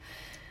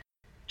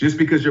Just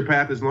because your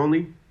path is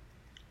lonely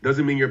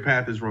doesn't mean your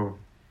path is wrong.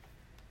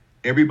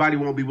 Everybody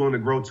won't be willing to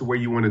grow to where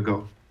you want to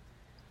go.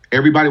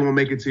 Everybody won't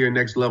make it to your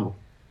next level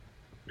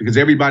because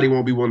everybody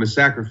won't be willing to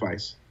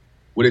sacrifice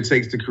what it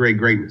takes to create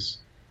greatness.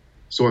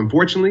 So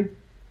unfortunately,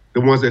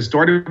 the ones that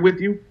started with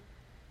you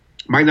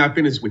might not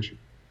finish with you.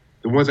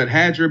 The ones that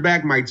had your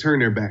back might turn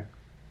their back.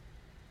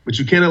 But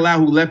you can't allow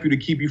who left you to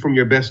keep you from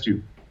your best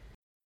you.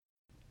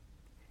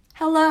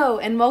 Hello,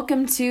 and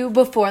welcome to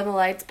Before the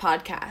Lights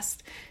podcast,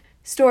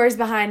 stories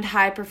behind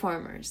high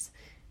performers.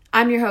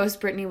 I'm your host,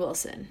 Brittany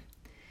Wilson.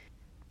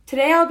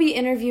 Today I'll be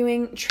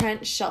interviewing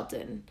Trent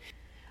Shelton,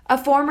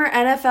 a former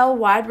NFL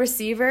wide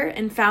receiver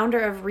and founder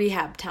of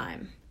Rehab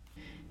Time.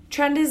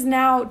 Trent is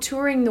now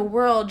touring the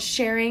world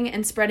sharing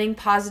and spreading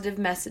positive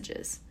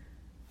messages.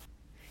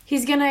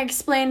 He's going to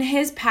explain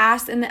his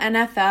past in the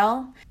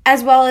NFL,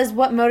 as well as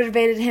what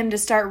motivated him to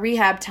start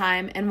Rehab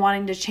Time and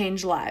wanting to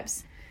change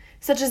lives,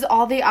 such as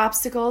all the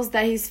obstacles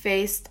that he's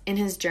faced in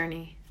his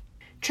journey.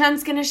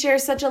 Trent's going to share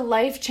such a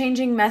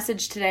life-changing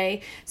message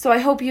today, so I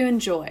hope you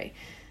enjoy.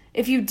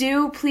 If you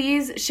do,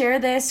 please share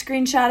this,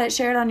 screenshot it,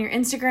 share it on your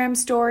Instagram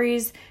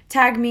stories,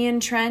 tag me and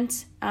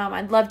Trent.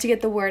 I'd love to get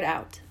the word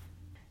out.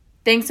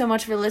 Thanks so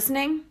much for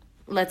listening.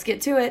 Let's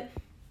get to it.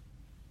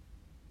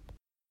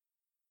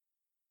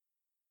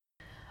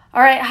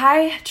 All right.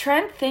 Hi,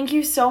 Trent. Thank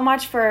you so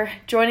much for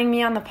joining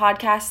me on the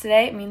podcast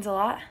today. It means a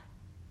lot.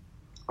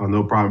 Oh,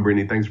 no problem,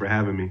 Brittany. Thanks for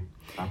having me.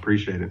 I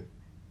appreciate it.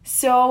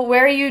 So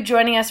where are you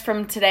joining us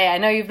from today? I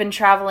know you've been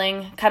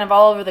traveling kind of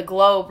all over the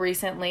globe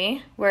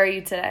recently. Where are you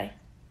today?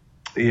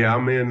 Yeah,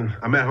 I'm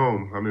at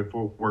home. I'm in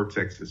Fort Worth,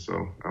 Texas.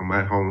 So I'm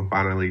at home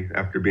finally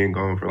after being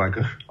gone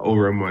for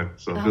over a month.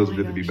 So it feels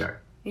good to be back.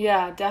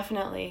 Yeah,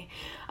 definitely.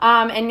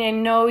 And I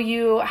know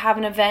you have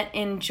an event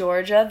in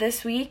Georgia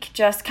this week.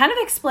 Just kind of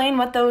explain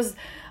what those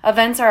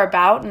events are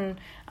about and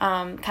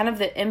kind of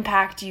the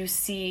impact you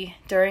see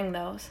during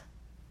those.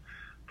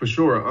 For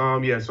sure.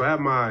 So I have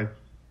my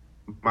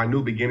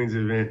New Beginnings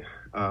event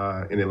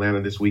in Atlanta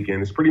this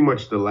weekend. It's pretty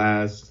much the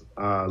last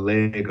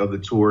leg of the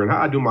tour. And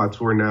how I do my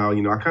tour now,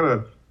 I kind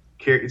of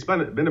care. It's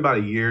been about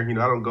a year. I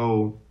don't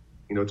go,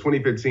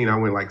 2015, I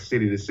went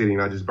city to city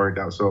and I just burnt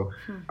out. So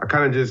I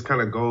kind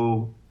of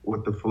go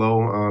with the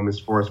flow as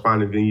far as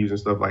finding venues and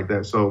stuff like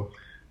that. So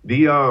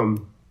the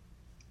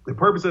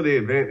purpose of the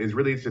event is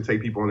really to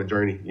take people on a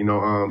journey.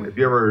 If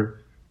you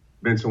ever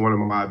been to one of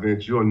my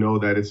events, you'll know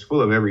that it's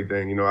full of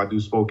everything. I do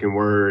spoken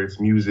words,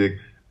 music.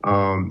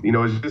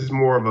 It's just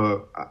more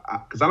of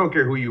because I don't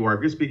care who you are.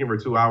 If you're speaking for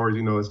 2 hours,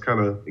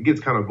 it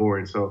gets kind of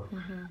boring. So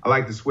I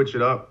like to switch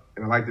it up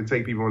and I like to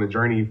take people on a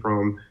journey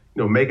from,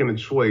 making a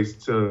choice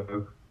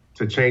to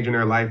changing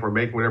their life or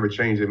making whatever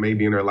change it may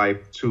be in their life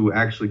to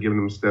actually giving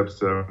them steps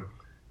to,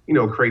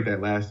 create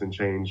that lasting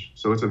change.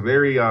 So it's a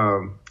very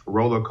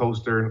roller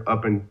coaster,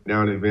 up and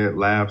down event,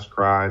 laughs,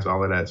 cries,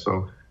 all of that.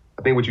 So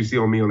I think what you see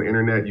on me on the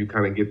internet, you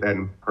kind of get that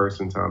in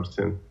person times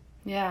 10.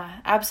 Yeah,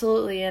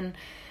 absolutely. And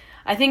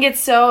I think it's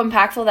so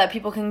impactful that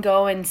people can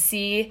go and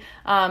see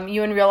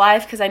you in real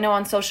life, because I know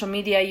on social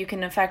media you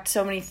can affect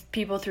so many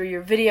people through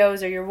your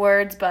videos or your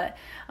words, but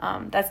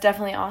that's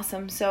definitely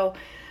awesome. So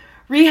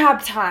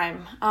Rehab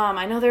Time,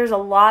 I know there's a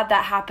lot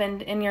that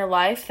happened in your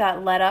life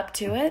that led up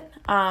to it.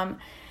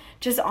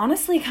 Just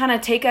honestly kind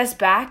of take us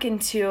back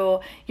into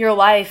your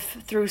life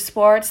through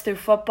sports, through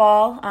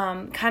football,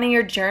 kind of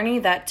your journey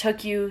that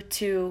took you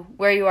to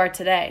where you are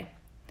today.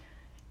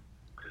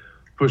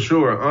 For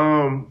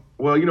sure.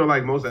 Well,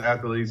 like most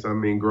athletes,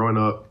 growing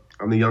up,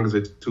 I'm the youngest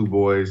of three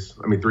boys,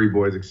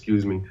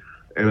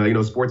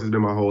 And, sports has been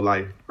my whole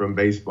life, from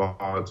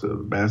baseball to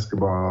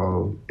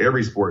basketball,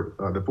 every sport.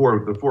 The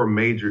four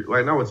major,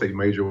 I would say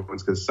major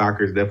ones, because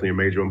soccer is definitely a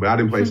major one, but I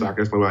didn't play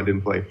soccer. That's why I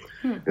didn't play.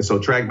 And so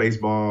track,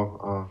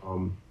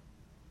 baseball,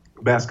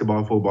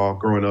 basketball, football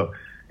growing up.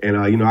 And,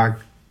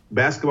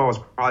 basketball was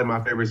probably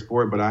my favorite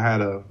sport, but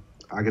I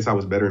guess I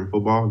was better in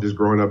football just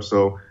growing up.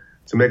 So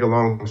to make a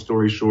long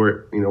story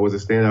short, was a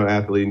standout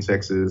athlete in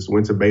Texas,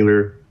 went to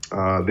Baylor,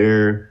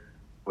 there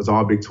was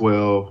all Big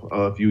 12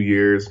 a few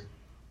years.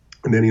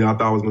 And then, I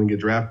thought I was going to get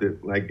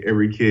drafted like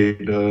every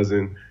kid does.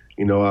 And,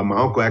 my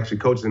uncle actually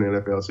coached in the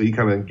NFL. So he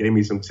kind of gave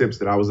me some tips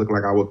that I was looking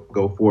like I would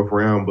go fourth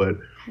round. But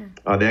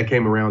that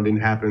came around,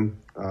 didn't happen.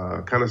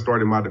 Kind of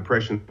started my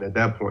depression at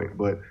that point.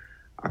 But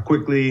I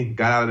quickly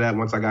got out of that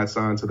once I got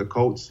signed to the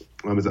Colts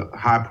as a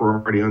high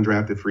priority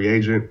undrafted free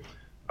agent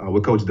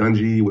with Coach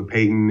Dungy, with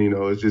Peyton.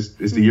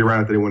 It's the year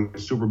right after they won the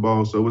Super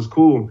Bowl. So it was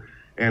cool.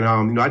 And,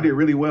 I did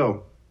really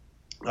well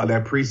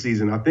that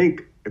preseason. I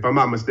think, if I'm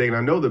not mistaken,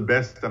 I know the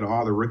best out of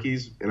all the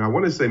rookies, and I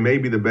want to say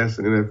maybe the best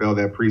in the NFL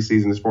that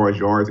preseason as far as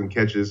yards and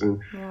catches.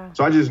 And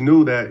so I just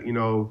knew that,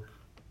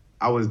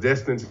 I was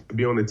destined to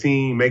be on the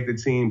team, make the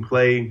team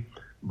play.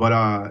 But,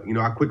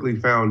 I quickly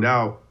found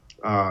out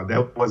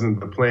that wasn't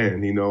the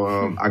plan.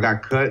 I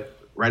got cut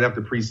right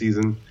after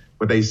preseason,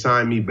 but they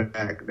signed me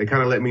back. They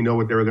kind of let me know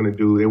what they were going to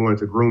do. They wanted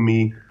to groom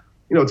me,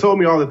 told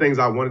me all the things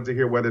I wanted to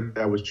hear, whether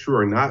that was true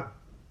or not.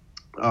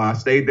 I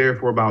stayed there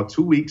for about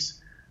 2 weeks.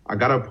 I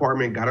got an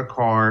apartment, got a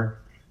car,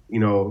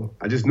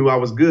 I just knew I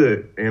was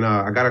good. And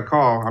I got a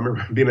call. I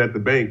remember being at the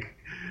bank,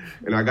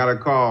 and I got a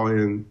call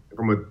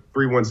from a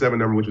 317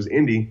 number, which was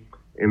Indy.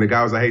 And the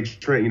guy was like, hey,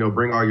 Trent,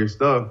 bring all your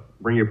stuff,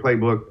 bring your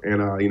playbook,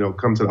 and,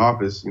 come to the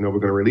office. We're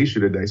going to release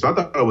you today. So I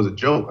thought it was a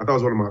joke. I thought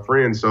it was one of my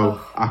friends. So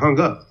I hung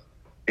up.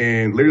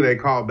 And literally they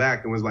called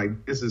back and was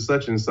like, this is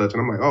such and such.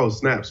 And I'm like, oh,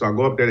 snap. So I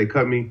go up there, they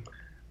cut me,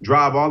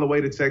 drive all the way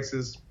to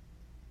Texas,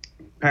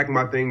 pack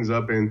my things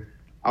up. And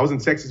I was in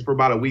Texas for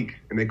about a week,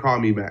 and they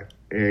called me back.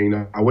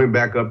 And, I went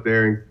back up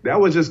there. And that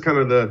was just kind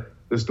of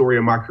the story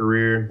of my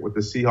career with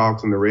the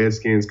Seahawks and the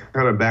Redskins,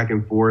 kind of back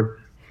and forth.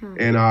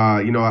 And,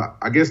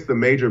 I guess the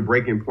major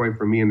breaking point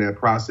for me in that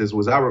process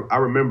was I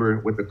remember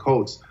with the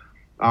Colts,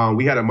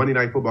 we had a Monday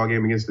Night Football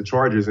game against the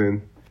Chargers,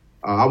 and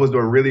I was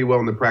doing really well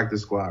in the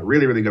practice squad,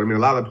 really, really good. I mean, a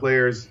lot of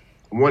players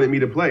wanted me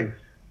to play.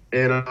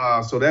 And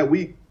so that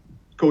week,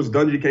 Coach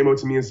Dungy came up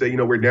to me and said,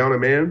 we're down a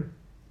man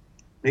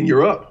and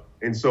you're up.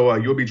 And so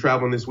you'll be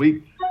traveling this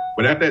week.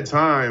 But at that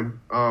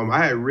time,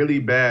 I had really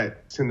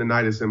bad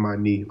tendonitis in my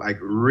knee, like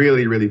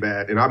really, really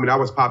bad. And I mean, I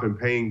was popping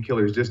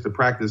painkillers just to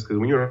practice, because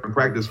when you're in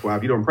practice squad,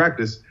 if you don't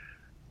practice,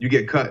 you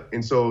get cut.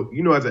 And so,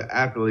 as an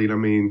athlete, I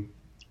mean,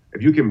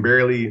 if you can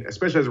barely,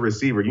 especially as a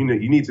receiver, you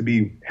need to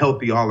be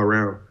healthy all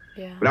around.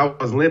 Yeah. But I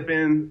was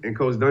limping, and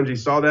Coach Dungy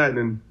saw that. And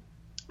then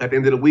at the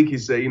end of the week, he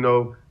said, we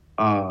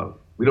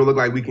don't look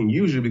like we can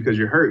use you because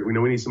you're hurt. We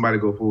need somebody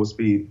to go full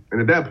speed. And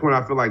at that point,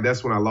 I feel like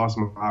that's when I lost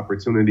my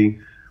opportunity.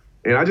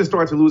 And I just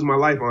started to lose my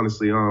life,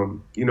 honestly.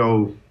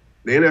 The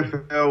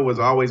NFL was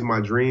always my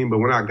dream, but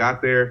when I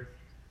got there,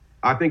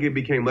 I think it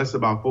became less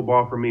about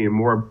football for me and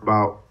more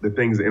about the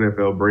things the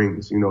NFL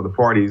brings, the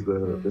parties,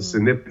 the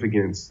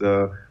significance,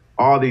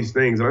 all these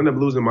things. And I ended up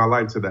losing my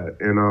life to that.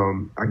 And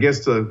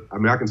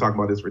I can talk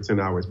about this for 10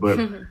 hours, but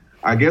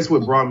I guess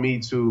what brought me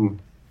to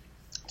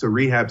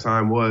rehab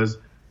time was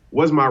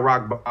my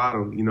rock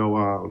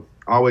bottom.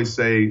 I always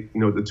say,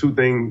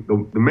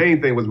 the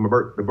main thing was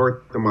the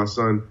birth of my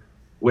son,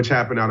 which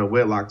happened out of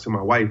wedlock to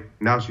my wife.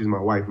 Now she's my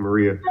wife,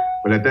 Maria.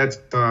 But at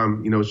that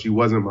time, she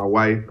wasn't my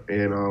wife.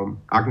 And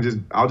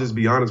I'll just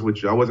be honest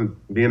with you. I wasn't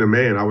being a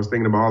man. I was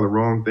thinking about all the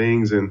wrong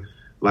things. And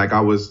I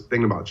was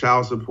thinking about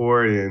child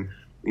support. And,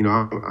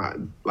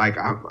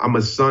 I'm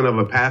a son of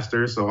a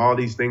pastor. So all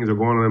these things are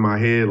going on in my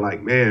head,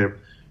 man.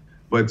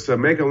 But to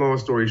make a long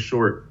story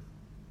short,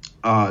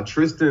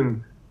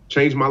 Tristan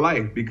changed my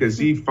life because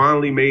he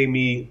finally made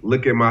me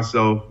look at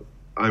myself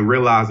and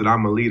realize that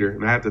I'm a leader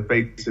and I have to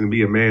face and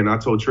be a man. I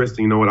told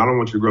Tristan, I don't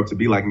want you to grow up to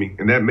be like me.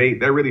 And that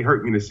really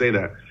hurt me to say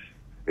that.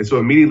 And so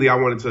immediately I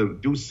wanted to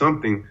do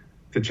something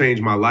to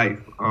change my life.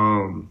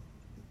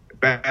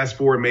 Fast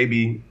forward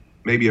maybe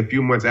a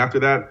few months after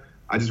that,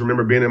 I just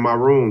remember being in my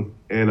room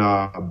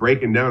and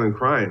breaking down and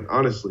crying,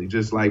 honestly,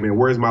 just like, man,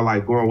 where's my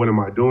life going? What am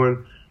I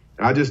doing?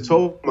 And I just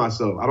told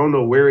myself, I don't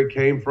know where it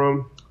came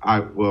from.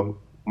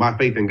 My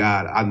faith in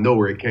God, I know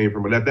where it came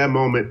from. But at that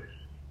moment,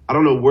 I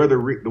don't know where the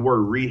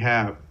word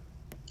rehab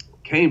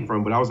came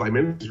from, but I was like,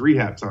 man, it's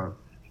rehab time.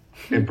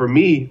 And for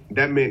me,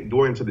 that meant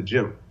going to the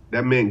gym.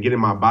 That meant getting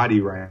my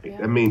body right.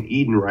 Yeah. That meant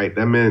eating right.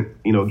 That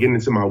meant, getting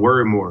into my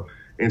word more.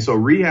 And so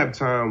rehab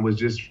time was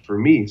just for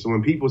me. So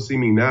when people see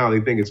me now, they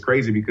think it's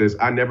crazy because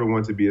I never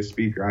wanted to be a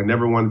speaker. I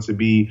never wanted to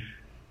be,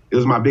 it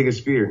was my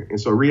biggest fear. And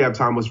so rehab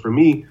time was for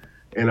me.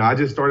 And I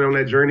just started on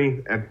that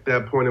journey at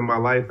that point in my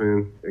life,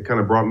 and it kind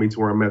of brought me to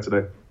where I'm at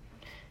today.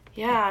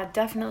 Yeah,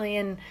 definitely.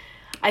 And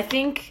I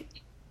think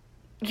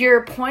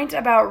your point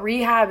about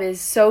rehab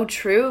is so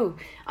true.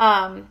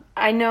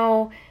 I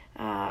know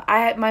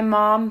my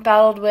mom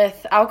battled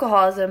with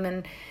alcoholism,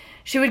 and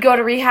she would go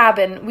to rehab,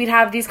 and we'd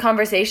have these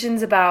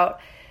conversations about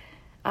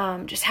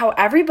just how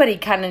everybody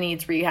kind of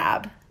needs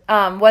rehab,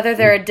 whether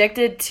they're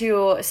addicted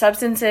to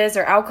substances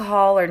or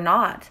alcohol or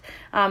not.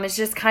 It's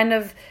just kind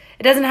of,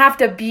 it doesn't have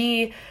to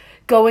be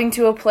going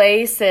to a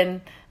place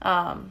and,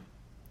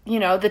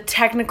 the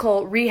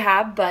technical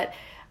rehab, but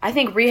I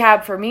think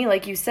rehab for me,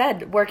 like you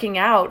said, working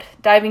out,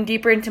 diving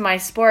deeper into my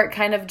sport,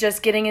 kind of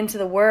just getting into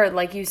the word,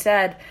 like you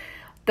said,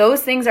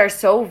 those things are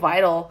so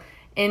vital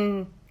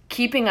in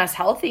keeping us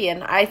healthy.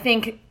 And I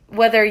think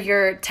whether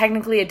you're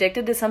technically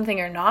addicted to something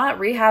or not,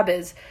 rehab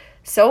is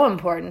so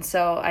important.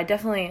 So I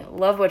definitely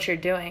love what you're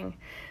doing.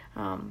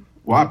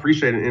 Well, I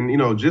appreciate it.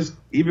 And, just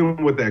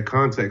even with that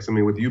context, I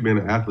mean, with you being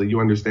an athlete, you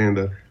understand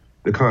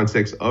the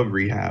context of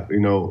rehab.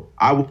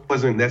 I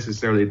wasn't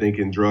necessarily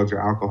thinking drugs or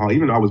alcohol,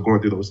 even though I was going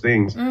through those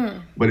things.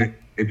 But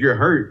if you're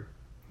hurt,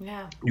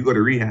 you go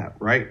to rehab,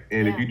 right?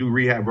 And if you do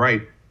rehab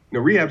right,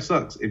 rehab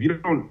sucks. If you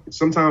don't,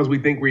 sometimes we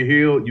think we're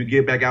healed, you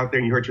get back out there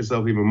and you hurt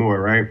yourself even more,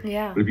 right?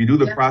 Yeah. But if you do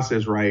the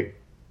process right,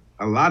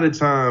 a lot of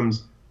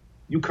times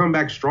you come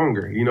back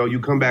stronger. You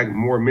come back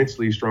more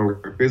mentally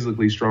stronger,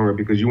 physically stronger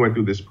because you went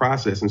through this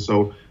process. And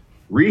so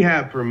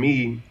rehab for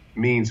me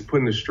means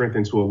putting the strength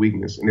into a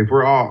weakness. And if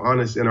we're all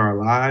honest in our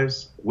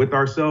lives with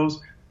ourselves,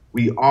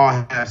 we all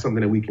have something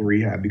that we can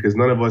rehab because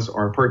none of us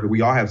are perfect. We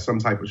all have some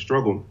type of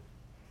struggle.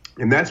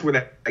 And that's where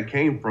that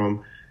came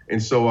from.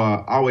 And so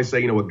I always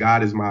say, what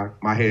God is my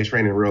head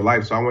trainer in real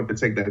life. So I want to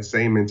take that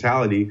same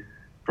mentality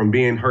from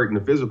being hurt in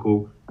the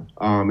physical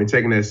and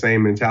taking that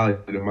same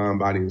mentality to mind,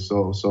 body, and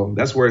soul. So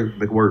that's where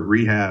the word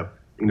rehab,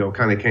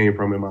 kind of came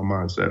from in my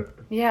mindset.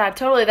 Yeah,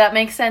 totally. That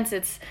makes sense.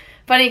 It's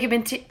funny.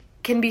 It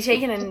can be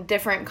taken in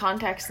different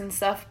contexts and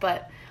stuff,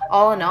 but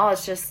all in all,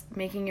 it's just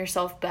making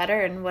yourself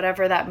better, and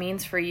whatever that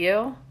means for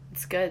you,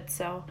 it's good.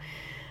 So,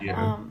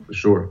 yeah, for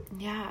sure.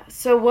 Yeah.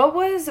 So what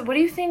do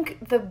you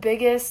think the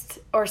biggest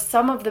or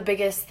some of the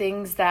biggest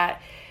things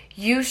that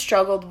you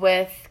struggled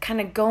with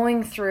kind of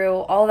going through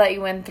all that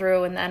you went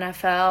through in the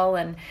NFL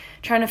and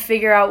trying to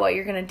figure out what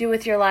you're going to do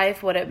with your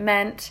life, what it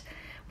meant?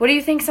 What do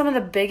you think some of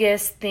the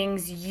biggest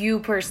things you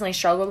personally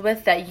struggled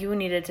with that you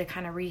needed to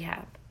kind of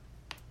rehab?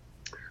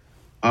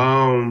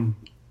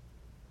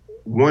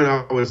 One,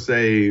 I would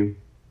say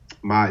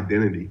my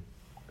identity.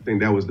 I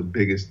think that was the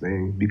biggest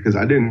thing because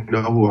I didn't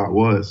know who I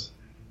was,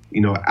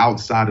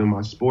 outside of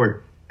my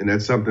sport. And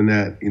that's something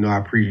that,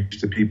 I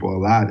preach to people a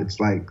lot. It's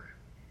like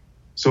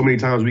so many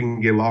times we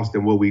can get lost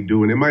in what we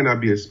do. And it might not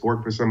be a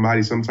sport for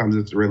somebody. Sometimes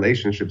it's a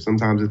relationship.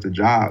 Sometimes it's a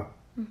job.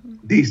 Mm-hmm.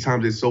 These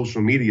times it's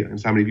social media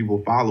and how many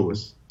people follow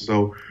us.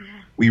 So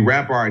we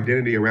wrap our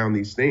identity around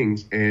these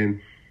things. And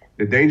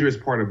the dangerous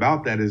part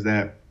about that is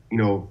that,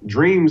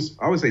 dreams,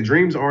 I would say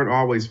dreams aren't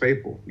always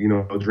faithful.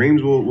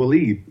 Dreams will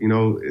leave.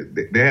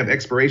 They have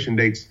expiration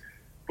dates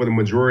for the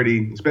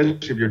majority, especially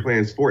if you're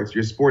playing sports.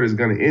 Your sport is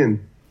going to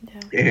end.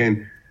 Yeah.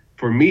 And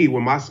for me,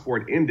 when my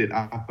sport ended,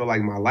 I felt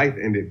like my life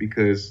ended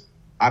because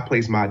I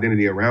placed my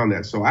identity around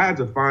that. So I had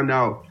to find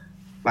out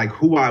like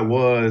who I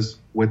was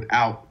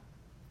without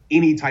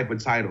any type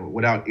of title,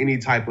 without any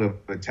type of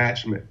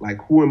attachment.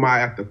 Like, who am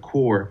I at the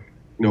core?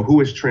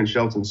 Who is Trent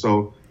Shelton?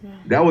 So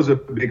that was a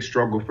big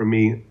struggle for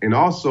me. And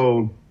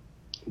also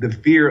the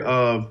fear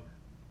of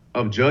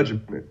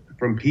judgment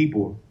from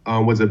people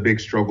was a big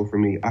struggle for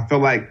me. I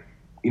felt like,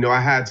 I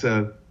had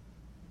to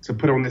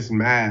put on this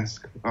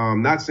mask.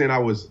 Not saying I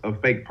was a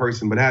fake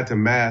person, but I had to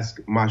mask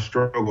my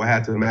struggle. I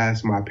had to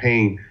mask my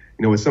pain.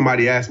 When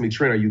somebody asked me,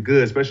 Trent, are you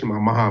good? Especially my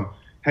mom,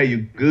 hey, you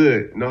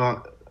good?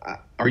 No,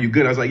 are you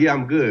good? I was like, yeah,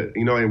 I'm good.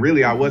 And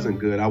really I wasn't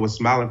good. I was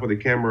smiling for the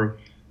camera,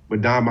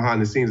 but down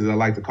behind the scenes, as I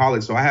like to call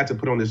it. So I had to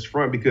put on this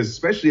front because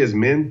especially as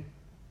men,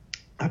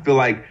 I feel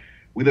like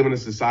we live in a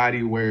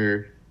society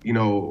where,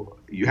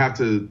 you have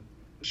to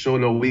show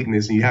no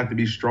weakness and you have to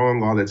be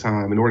strong all the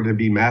time in order to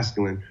be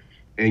masculine.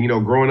 And,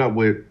 growing up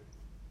with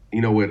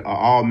an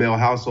all male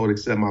household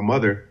except my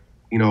mother,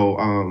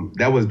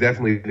 that was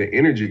definitely the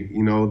energy,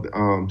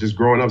 just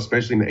growing up,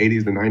 especially in the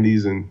 80s, the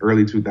 90s and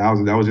early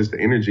 2000s, that was just the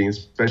energy,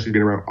 especially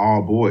being around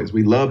all boys.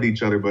 We loved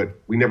each other, but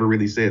we never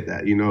really said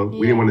that, we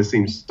didn't want to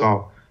seem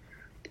soft.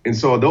 And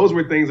so those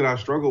were things that I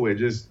struggled with,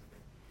 just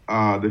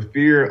the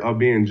fear of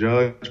being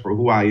judged for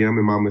who I am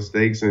and my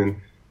mistakes and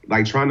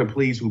like trying to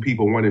please who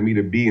people wanted me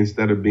to be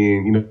instead of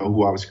being,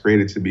 who I was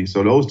created to be.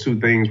 So those two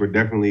things were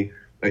definitely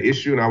an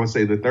issue. And I would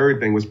say the third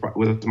thing was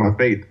my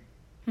faith.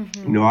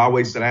 Mm-hmm. I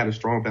always said I had a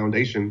strong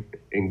foundation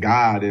in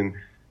God and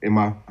in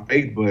my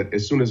faith. But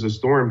as soon as the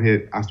storm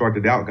hit, I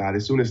started to doubt God.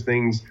 As soon as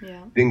things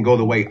didn't go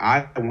the way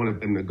I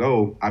wanted them to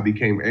go, I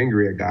became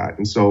angry at God.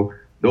 And so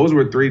those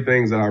were three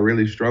things that I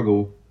really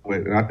struggled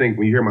with. And I think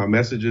when you hear my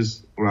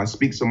messages, when I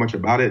speak so much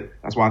about it,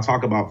 that's why I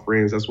talk about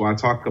friends. That's why I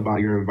talk about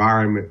your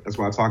environment. That's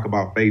why I talk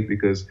about faith,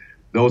 because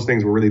those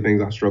things were really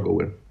things I struggled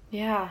with.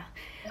 Yeah.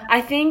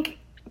 I think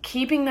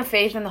keeping the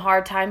faith in the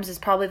hard times is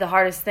probably the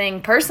hardest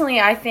thing. Personally,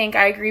 I think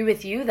I agree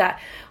with you that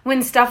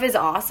when stuff is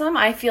awesome,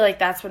 I feel like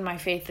that's when my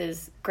faith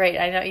is great.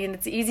 I know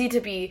it's easy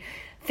to be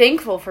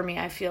thankful for me,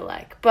 I feel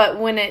like. But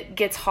when it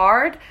gets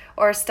hard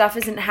or stuff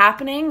isn't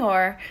happening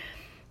or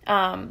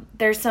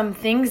there's some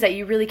things that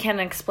you really can't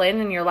explain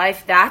in your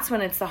life, that's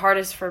when it's the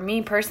hardest for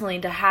me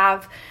personally to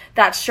have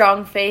that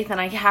strong faith.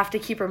 And I have to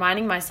keep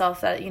reminding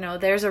myself that,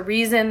 there's a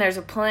reason, there's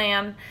a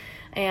plan.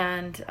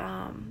 And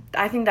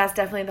I think that's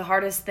definitely the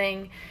hardest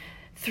thing.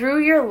 Through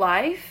your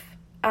life,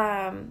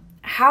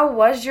 how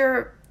was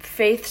your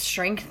faith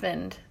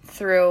strengthened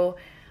through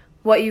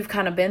what you've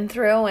kind of been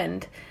through,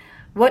 and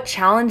what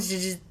challenge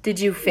did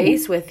you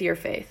face with your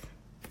faith?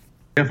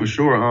 Yeah, for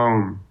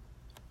sure.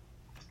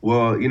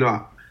 Well,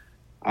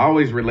 I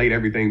always relate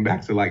everything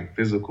back to like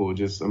physical.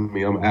 I'm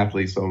an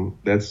athlete, so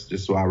that's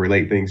just what I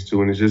relate things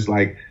to. And it's just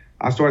like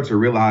I started to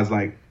realize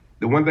like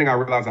the one thing I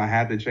realized I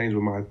had to change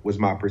was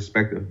my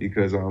perspective,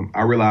 because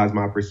I realized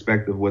my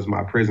perspective was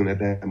my prison at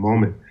that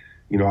moment.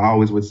 I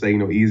always would say,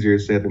 easier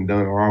said than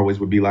done, or I always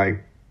would be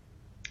like,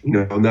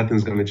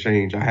 nothing's going to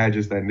change. I had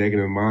just that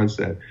negative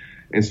mindset.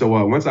 And so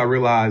once I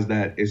realized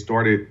that it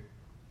started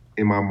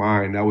in my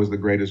mind, that was the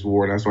greatest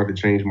war. And I started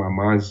to change my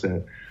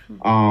mindset.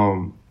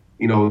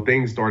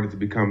 Things started to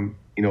become,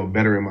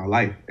 better in my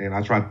life. And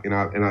I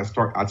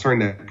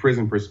turned that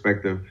prison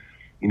perspective,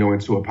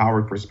 into a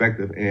power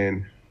perspective.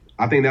 And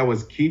I think that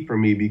was key for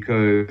me,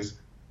 because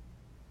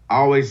I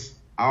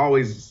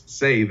always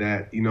say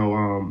that,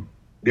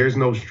 there's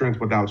no strength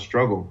without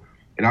struggle.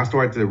 And I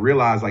started to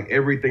realize like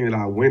everything that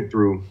I went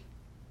through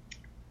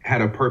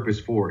had a purpose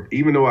for it.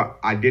 Even though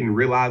I didn't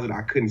realize it,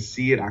 I couldn't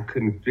see it, I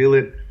couldn't feel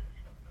it,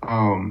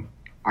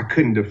 I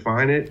couldn't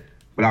define it.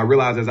 But I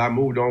realized as I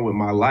moved on with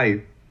my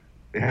life,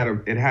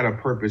 it had a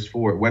purpose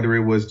for it, whether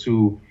it was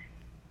to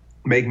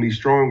make me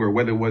stronger,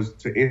 whether it was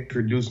to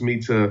introduce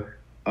me to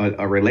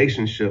a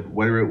relationship,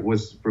 whether it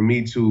was for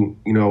me to,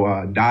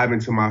 dive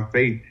into my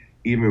faith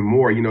even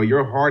more.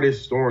 Your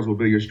hardest storms will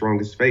build your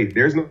strongest faith.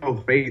 There's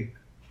no faith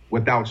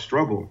without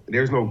struggle.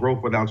 There's no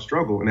growth without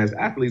struggle. And as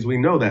athletes, we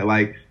know that,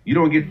 like, you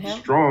don't get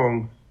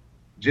strong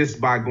just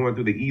by going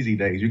through the easy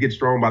days. You get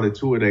strong by the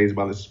two-a-days,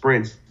 by the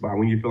sprints, by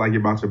when you feel like you're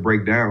about to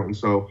break down.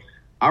 So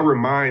I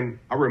remind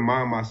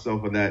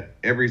myself of that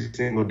every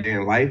single day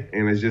in life.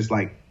 And it's just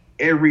like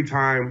every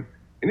time,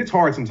 and it's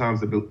hard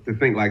sometimes to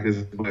think like this,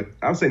 but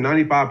I would say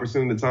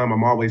 95% of the time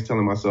I'm always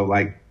telling myself,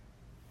 like,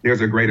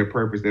 there's a greater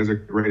purpose. There's a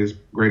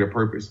greater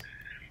purpose.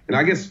 And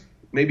I guess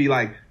maybe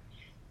like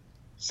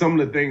some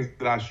of the things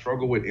that I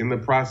struggle with in the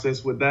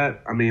process with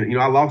that, I mean,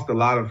 I lost a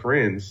lot of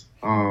friends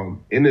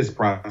in this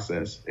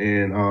process.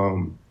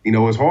 And, it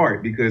was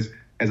hard because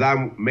as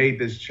I made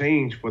this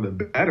change for the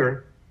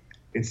better,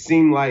 it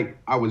seemed like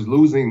I was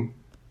losing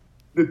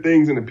the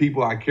things and the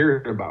people I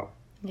cared about.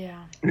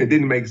 Yeah. And it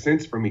didn't make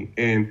sense for me.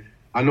 And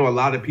I know a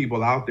lot of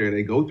people out there,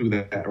 they go through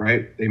that,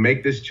 right? They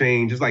make this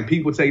change. It's like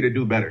people tell you to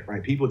do better,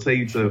 right? People tell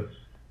you to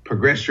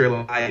progress your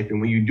life.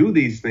 And when you do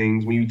these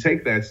things, when you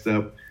take that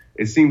step,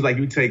 it seems like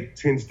you take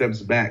 10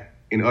 steps back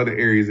in other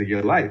areas of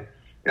your life.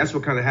 That's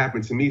what kind of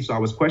happened to me. So I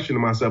was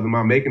questioning myself, am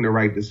I making the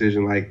right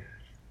decision? Like,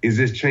 is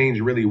this change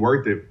really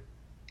worth it?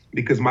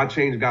 Because my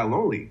change got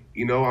lonely.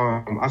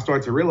 I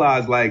started to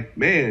realize, like,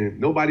 man,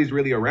 nobody's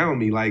really around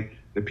me. Like,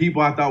 the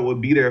people I thought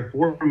would be there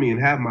for me and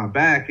have my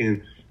back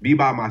and be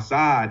by my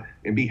side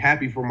and be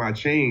happy for my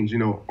change,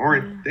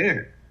 aren't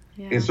there.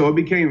 Yeah. And so it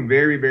became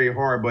very, very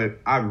hard. But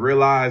I've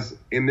realized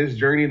in this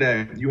journey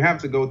that you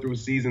have to go through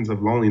seasons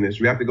of loneliness.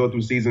 You have to go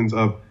through seasons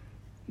of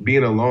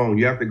being alone.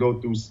 You have to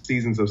go through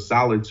seasons of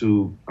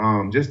solitude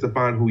just to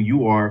find who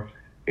you are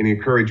and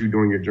encourage you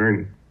during your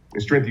journey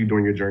and strengthen you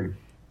during your journey.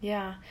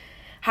 Yeah.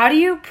 How do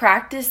you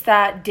practice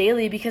that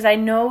daily? Because I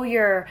know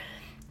you're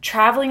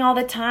traveling all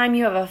the time.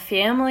 You have a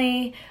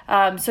family.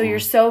 So you're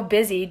so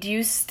busy. Do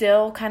you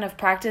still kind of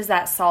practice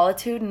that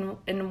solitude?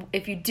 And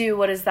if you do,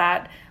 what does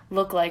that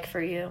look like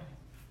for you?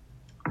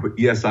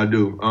 Yes, I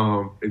do.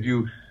 If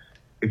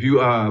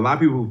you, a lot of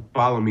people who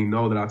follow me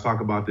know that I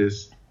talk about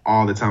this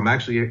all the time. I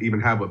actually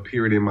even have a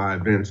period in my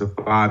events, a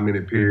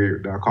 5-minute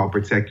period that I call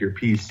Protect Your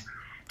Peace.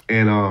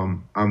 And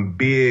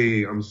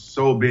I'm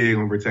so big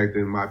on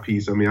protecting my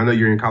peace. I mean, I know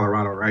you're in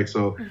Colorado, right?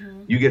 So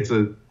you get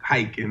to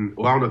hike, and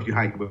I don't know if you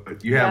hike,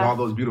 but you have all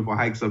those beautiful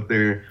hikes up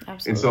there.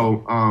 Absolutely. And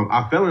so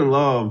I fell in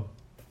love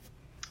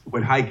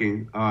with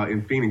hiking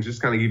in Phoenix. Just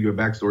kind of give you a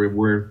backstory of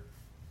where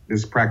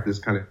this practice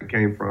kind of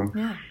came from.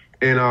 Yeah.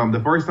 And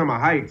the first time I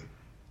hiked,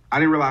 I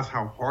didn't realize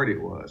how hard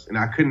it was, and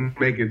I couldn't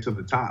make it to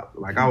the top.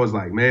 Like, I was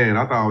like, man,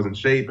 I thought I was in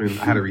shape, and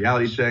I had a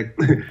reality check.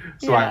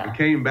 So I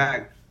came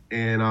back.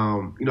 And,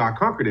 I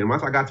conquered it. And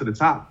once I got to the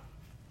top,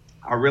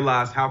 I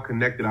realized how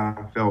connected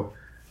I felt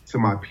to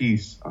my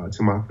peace,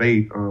 to my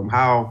faith,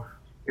 how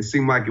it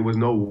seemed like it was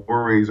no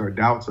worries or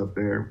doubts up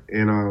there.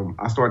 And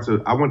I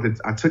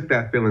took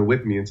that feeling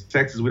with me. In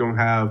Texas, we don't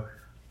have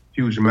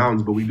huge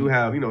mountains, but we do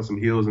have,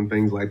 some hills and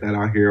things like that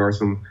out here, or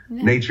some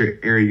nature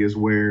areas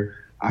where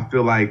I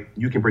feel like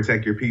you can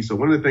protect your peace. So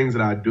one of the things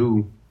that I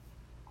do,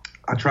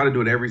 I try to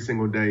do it every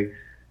single day,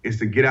 is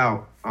to get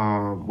out,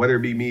 whether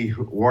it be me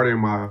watering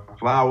my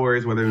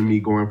flowers, whether it be me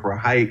going for a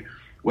hike,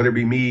 whether it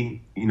be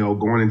me,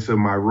 going into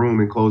my room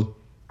and close.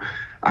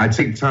 I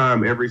take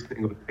time every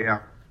single day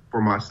out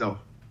for myself.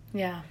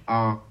 Yeah.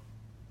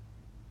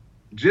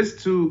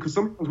 Because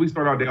sometimes we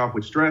start our day off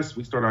with stress,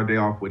 we start our day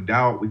off with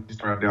doubt, we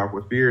start our day off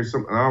with fear.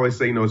 I always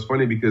say, it's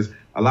funny because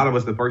a lot of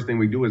us, the first thing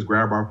we do is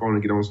grab our phone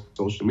and get on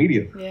social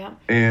media. Yeah.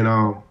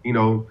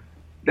 And,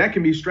 that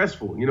can be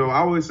stressful. I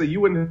always say you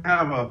wouldn't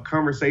have a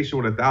conversation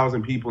with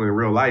 1,000 people in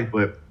real life,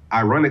 but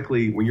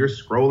ironically, when you're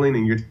scrolling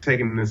and you're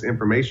taking this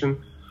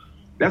information,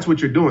 that's what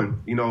you're doing,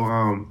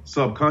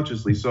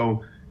 subconsciously.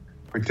 So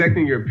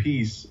protecting your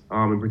peace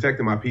and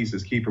protecting my peace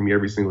is key for me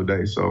every single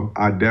day. So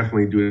I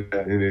definitely do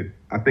that. And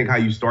I think how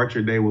you start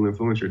your day will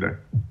influence your day.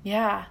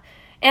 Yeah.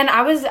 And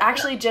I was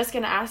actually just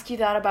going to ask you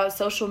that about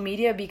social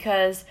media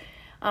because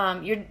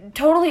you're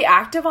totally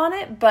active on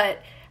it,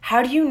 but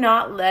how do you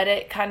not let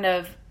it kind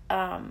of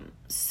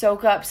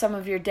soak up some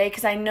of your day?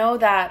 Because I know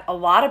that a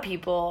lot of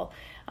people,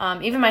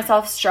 even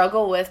myself,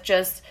 struggle with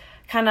just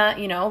kind of,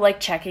 like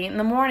checking it in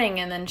the morning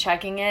and then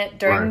checking it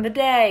during the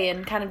day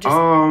and kind of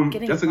just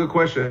getting. That's a good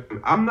question.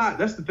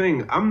 That's the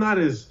thing. I'm not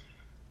as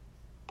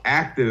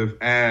active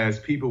as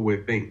people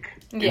would think.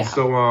 Yeah. And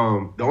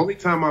so the only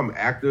time I'm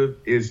active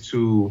is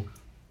to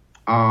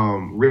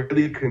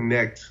really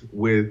connect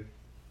with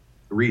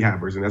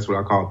rehabbers, and that's what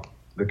I call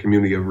the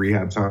community of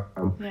rehab time.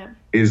 Yeah.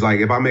 Is like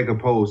if I make a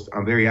post,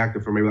 I'm very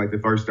active for maybe like the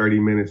first 30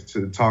 minutes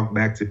to talk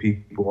back to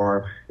people,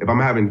 or if I'm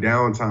having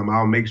downtime,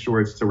 I'll make sure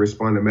it's to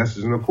respond to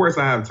messages. And of course,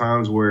 I have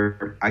times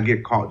where I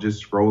get caught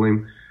just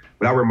scrolling,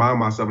 but I remind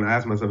myself and I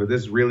ask myself, is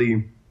this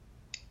really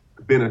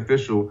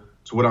beneficial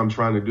to what I'm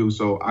trying to do?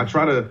 So I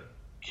try to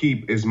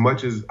keep as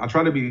much as I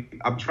try to be.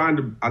 I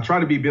try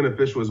to be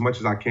beneficial as much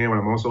as I can when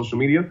I'm on social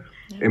media,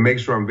 and make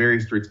sure I'm very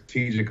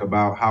strategic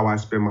about how I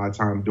spend my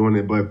time doing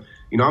it. But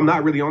I'm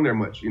not really on there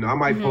much. I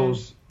might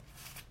post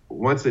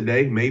once a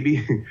day,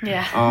 maybe.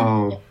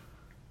 Yeah.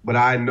 But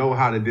I know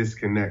how to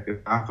disconnect.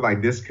 I feel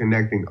like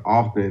disconnecting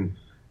often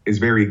is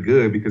very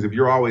good, because if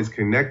you're always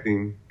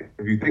connecting,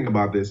 if you think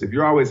about this, if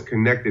you're always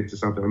connected to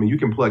something, I mean, you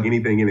can plug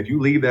anything in. If you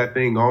leave that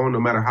thing on, no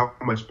matter how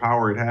much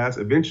power it has,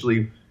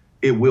 eventually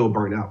it will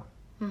burn out.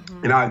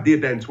 And I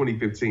did that in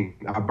 2015.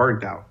 I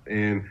burnt out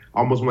and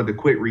almost went to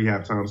quit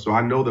rehab time. So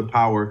I know the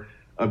power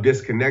of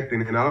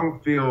disconnecting, and I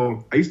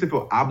used to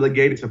feel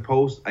obligated to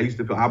post. I used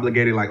to feel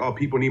obligated, like, oh,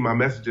 people need my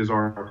messages,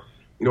 or,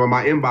 in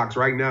my inbox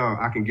right now,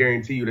 I can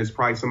guarantee you there's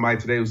probably somebody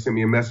today who sent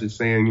me a message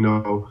saying,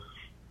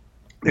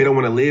 they don't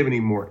want to live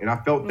anymore. And I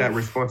felt that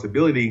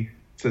responsibility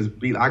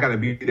I got to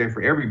be there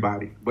for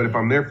everybody. But if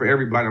I'm there for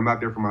everybody, I'm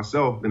not there for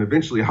myself, then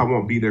eventually I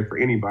won't be there for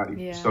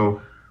anybody. Yeah.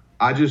 So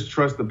I just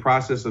trust the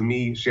process of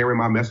me sharing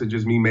my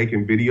messages, me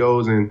making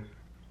videos, and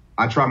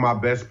I try my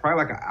best,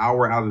 probably like an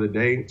hour out of the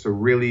day, to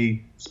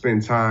really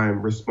spend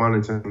time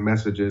responding to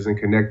messages and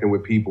connecting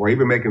with people, or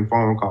even making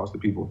phone calls to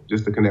people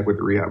just to connect with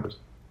the rehabbers.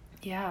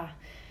 Yeah.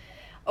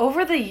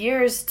 Over the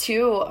years,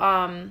 too,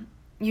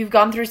 you've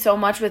gone through so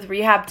much with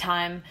rehab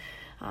time.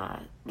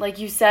 Like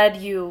you said,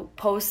 you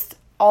post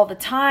all the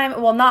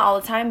time. Well, not all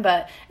the time,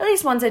 but at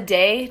least once a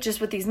day,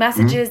 just with these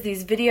messages,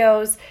 these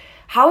videos.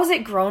 How has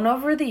it grown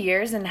over the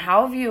years, and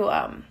how have you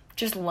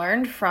just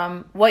learned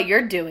from what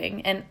you're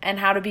doing and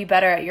how to be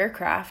better at your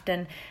craft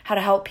and how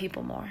to help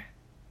people more?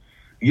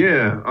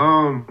 Yeah,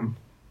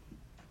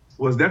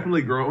 well, it's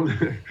definitely grown.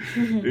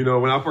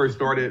 When I first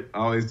started, I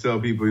always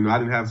tell people, I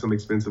didn't have some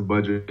expensive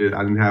budget.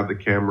 I didn't have the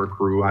camera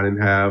crew. I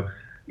didn't have,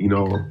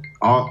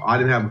 I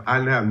didn't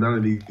have none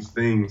of these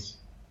things.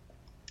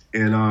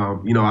 And,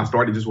 I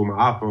started just with my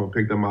iPhone,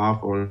 picked up my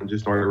iPhone and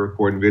just started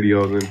recording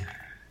videos.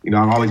 And,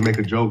 I always make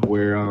a joke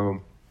where,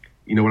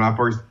 when I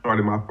first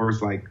started my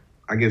first,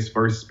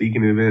 first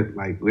speaking event,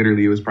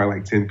 literally it was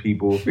probably 10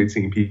 people,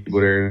 15 people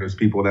there. And it was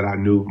people that I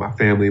knew, my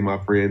family, my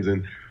friends.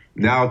 And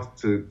now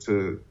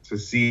to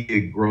see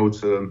it grow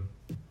to,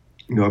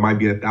 it might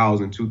be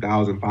 1,000,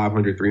 2,000,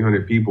 500,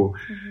 300 people.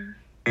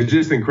 It's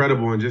just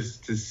incredible. And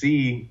just to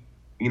see,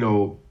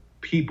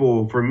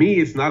 people, for me,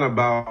 it's not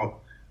about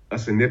a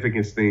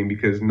significance thing,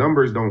 because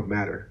numbers don't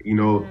matter.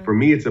 For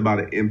me, it's about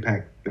an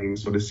impact thing.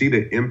 So to see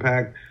the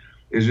impact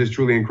is just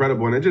truly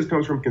incredible. And it just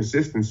comes from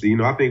consistency.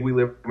 I think we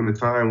live in a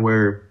time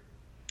where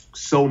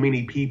so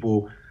many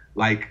people,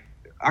 I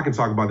can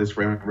talk about this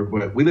forever,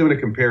 but we live in a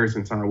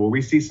comparison time where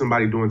we see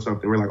somebody doing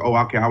something. We're like, oh,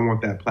 okay, I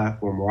want that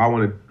platform, or I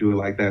want to do it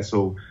like that.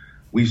 So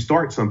we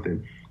start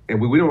something, and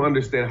we don't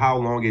understand how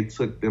long it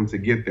took them to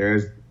get there.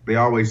 As they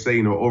always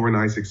say,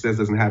 overnight success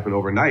doesn't happen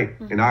overnight.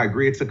 And I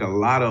agree. It took a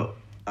lot of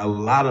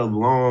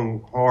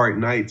long, hard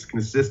nights,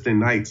 consistent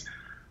nights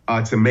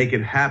to make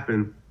it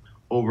happen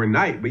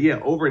overnight. But yeah,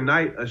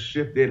 overnight, a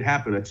shift did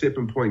happen. A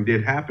tipping point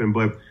did happen.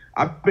 But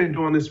I've been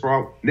doing this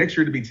for next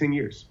year to be 10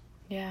 years.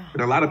 Yeah.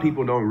 And a lot of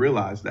people don't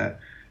realize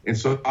that. And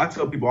so I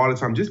tell people all the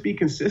time, just be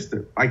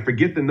consistent.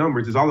 Forget the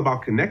numbers. It's all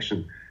about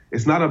connection.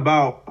 It's not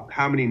about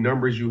how many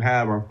numbers you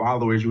have or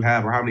followers you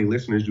have or how many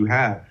listeners you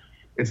have.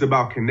 It's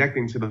about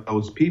connecting to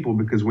those people,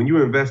 because when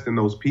you invest in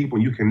those people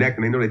and you connect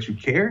and they know that you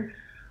care,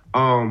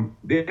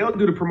 they'll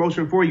do the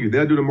promotion for you.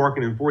 They'll do the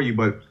marketing for you.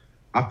 But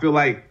I feel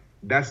like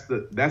that's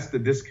the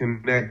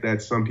disconnect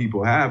that some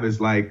people have, is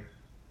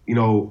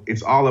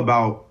it's all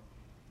about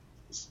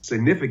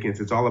significance.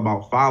 It's all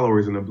about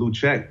followers and a blue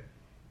check.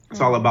 It's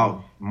all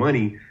about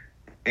money,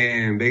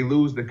 and they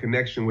lose the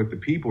connection with the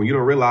people. You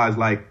don't realize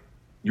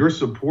your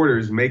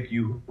supporters make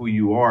you who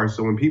you are.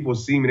 So when people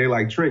see me, they're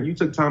like, Trent, you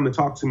took time to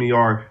talk to me,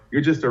 or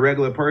you're just a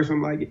regular person.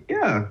 I'm like,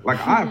 yeah,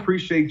 I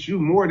appreciate you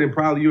more than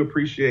probably you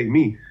appreciate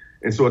me.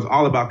 And so it's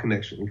all about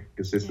connection and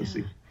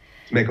consistency. Yeah.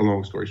 To make a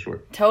long story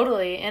short.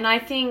 Totally. And I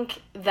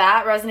think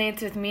that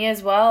resonates with me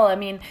as well. I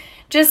mean,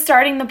 just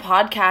starting the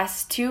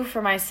podcast too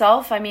for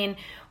myself. I mean,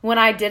 when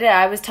I did it,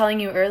 I was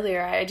telling you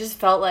earlier, I just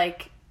felt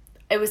like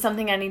it was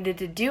something I needed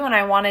to do, and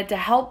I wanted to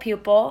help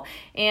people.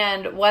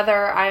 And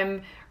whether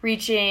I'm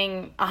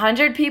reaching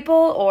 100 people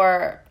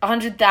or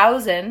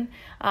 100,000,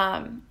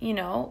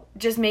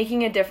 just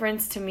making a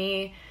difference to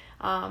me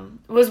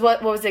was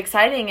what was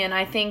exciting. And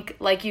I think,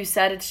 like you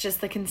said, it's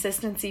just the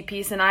consistency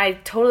piece. And I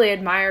totally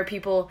admire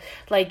people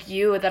like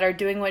you that are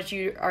doing what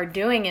you are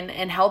doing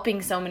and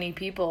helping so many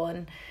people.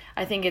 And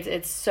I think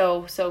it's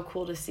so, so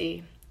cool to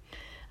see.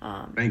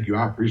 Thank you.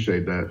 I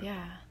appreciate that.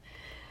 Yeah.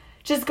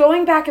 Just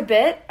going back a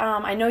bit,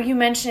 I know you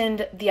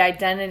mentioned the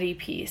identity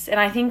piece, and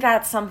I think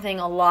that's something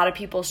a lot of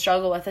people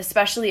struggle with,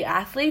 especially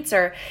athletes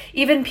or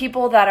even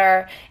people that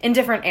are in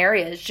different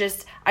areas,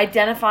 just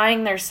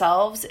identifying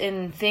themselves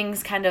in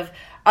things kind of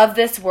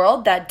this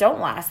world that don't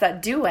last,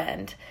 that do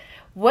end.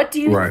 What do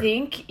you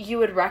think you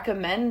would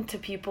recommend to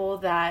people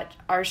that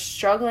are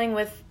struggling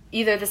with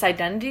either this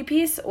identity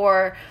piece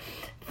or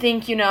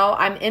think,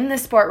 I'm in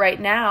this sport right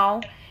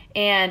now,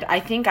 and I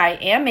think I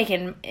am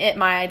making it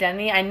my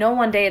identity. I know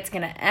one day it's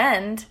going to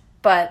end.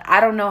 but I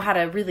don't know how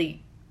to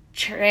really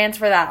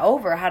transfer that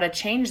over, how to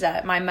change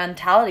that, my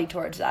mentality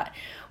towards that.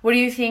 What do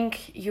you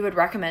think you would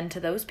recommend to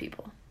those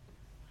people?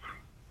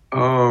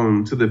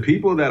 To the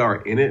people that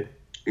are in it,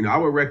 I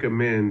would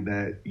recommend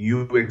that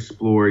you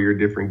explore your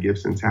different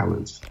gifts and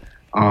talents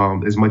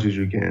as much as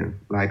you can.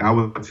 Like, I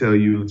would tell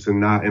you to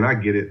not, and I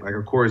get it. Like,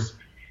 of course,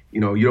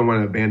 you don't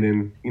want to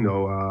abandon,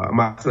 I'm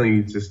not telling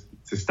you just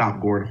to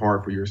stop going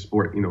hard for your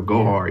sport,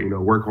 go hard,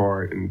 work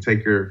hard and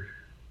take your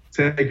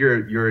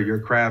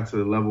craft to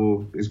the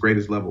level, its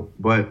greatest level.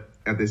 But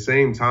at the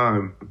same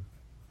time,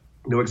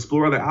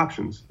 explore other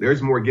options.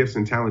 There's more gifts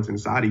and talents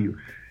inside of you.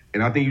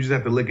 And I think you just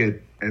have to look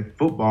at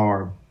football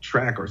or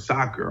track or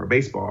soccer or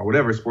baseball or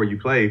whatever sport you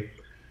play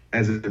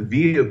as a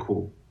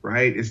vehicle,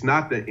 right? It's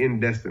not the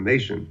end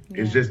destination.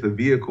 Yeah. It's just the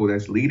vehicle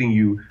that's leading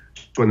you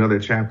to another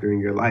chapter in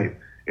your life.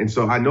 And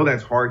so I know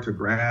that's hard to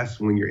grasp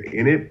when you're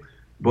in it,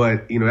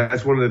 but,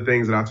 that's one of the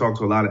things that I talk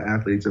to a lot of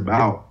athletes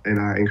about. And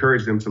I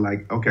encourage them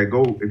to okay,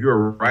 go, if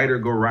you're a writer,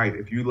 go write.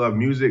 If you love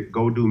music,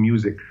 go do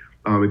music.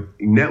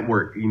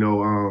 Network,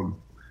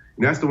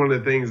 that's one of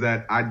the things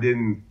that I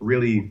didn't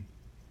really,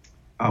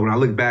 when I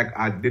look back,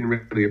 I didn't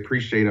really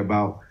appreciate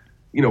about,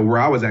 where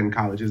I was at in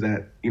college is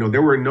that,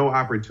 there were no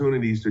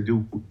opportunities to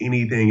do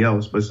anything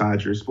else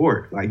besides your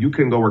sport. Like, you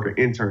couldn't go work an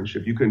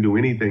internship. You couldn't do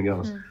anything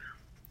else. Mm-hmm.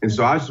 And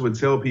so I just would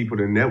tell people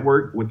to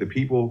network with the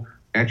people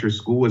at your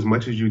school as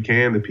much as you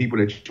can, the people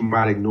that you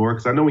might ignore.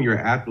 Because I know when you're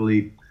an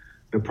athlete,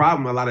 the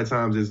problem a lot of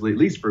times is, at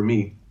least for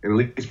me, and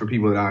at least for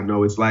people that I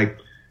know, it's like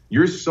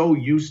you're so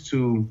used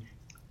to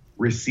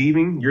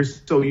receiving, you're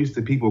so used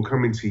to people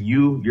coming to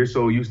you, you're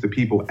so used to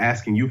people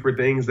asking you for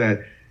things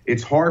that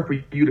it's hard for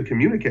you to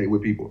communicate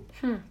with people.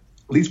 At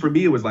least for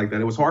me, it was like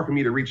that. It was hard for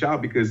me to reach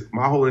out because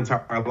my whole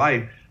entire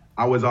life,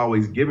 I was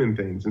always given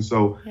things. And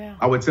so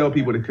I would tell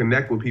people to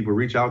connect with people,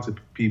 reach out to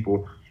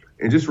people,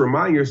 and just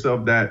remind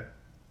yourself that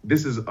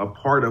this is a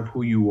part of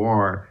who you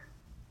are.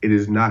 It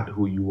is not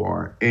who you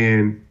are.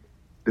 And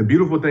the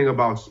beautiful thing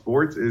about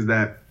sports is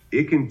that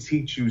it can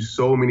teach you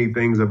so many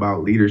things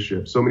about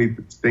leadership, so many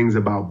things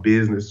about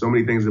business, so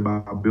many things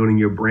about building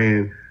your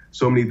brand,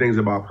 so many things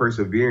about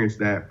perseverance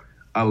that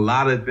a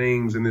lot of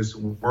things in this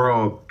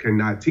world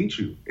cannot teach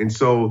you. And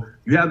so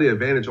you have the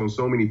advantage on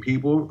so many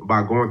people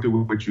by going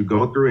through what you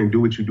go through and do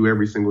what you do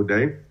every single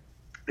day.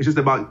 It's just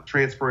about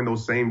transferring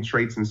those same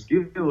traits and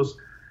skills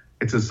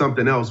into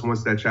something else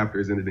once that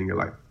chapter is ended in your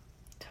life.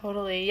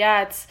 Totally.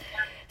 Yeah, it's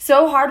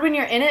so hard when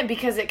you're in it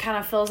because it kind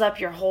of fills up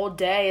your whole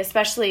day,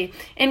 especially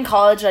in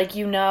college, like,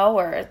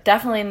 or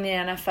definitely in the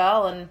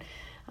NFL, and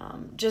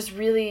just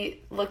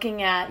really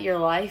looking at your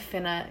life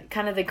in a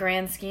kind of the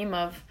grand scheme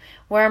of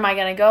where am I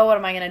going to go, what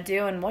am I going to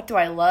do, and what do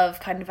I love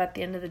kind of at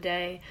the end of the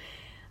day.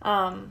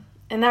 And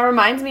that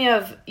reminds me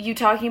of you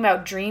talking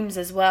about dreams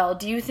as well.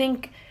 Do you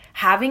think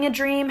having a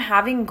dream,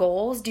 having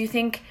goals, do you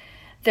think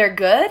they're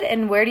good?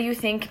 And where do you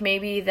think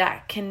maybe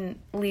that can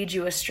lead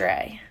you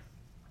astray?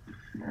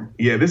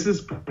 Yeah, this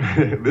is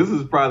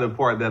probably the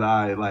part that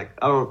I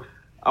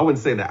wouldn't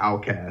say the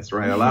outcast,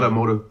 right? A lot of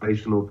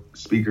motivational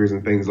speakers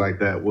and things like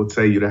that will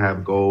tell you to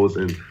have goals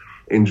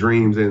and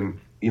dreams, and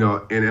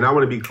and I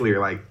want to be clear,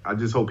 like, I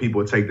just hope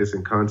people take this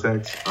in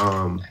context.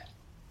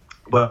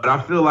 But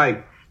I feel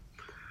like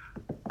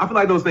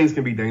those things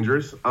can be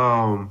dangerous.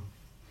 And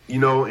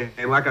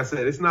like I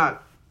said, it's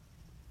not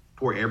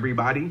for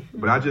everybody,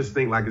 but I just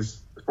think, like,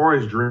 as far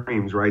as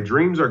dreams, right?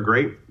 Dreams are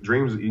great.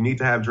 Dreams, you need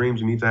to have dreams.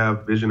 You need to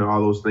have vision and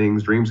all those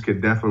things. Dreams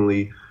could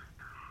definitely,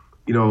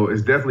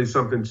 it's definitely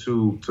something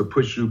to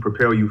push you,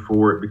 propel you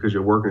forward because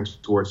you're working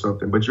towards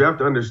something. But you have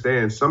to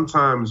understand,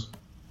 sometimes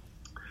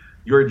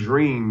your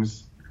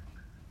dreams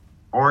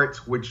aren't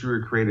what you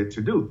were created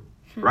to do,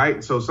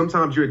 right? So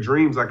sometimes your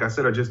dreams, like I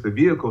said, are just the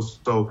vehicles.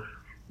 So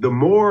the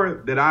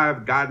more that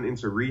I've gotten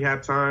into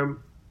rehab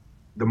time,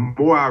 the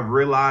more I've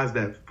realized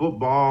that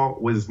football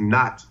was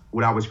not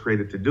what I was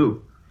created to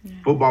do. Yeah.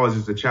 Football is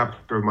just a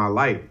chapter of my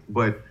life,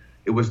 but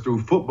it was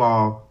through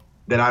football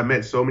that I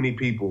met so many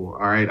people.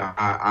 All right,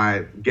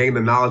 I gained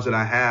the knowledge that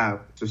I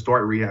have to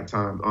start rehab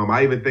time.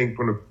 I even think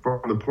from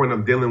the point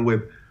of dealing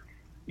with,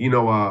 I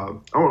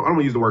don't want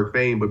to use the word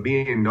fame, but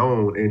being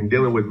known and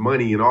dealing with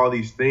money and all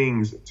these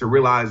things, to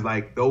realize,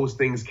 like, those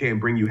things can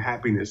bring you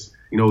happiness.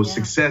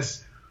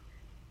 Success.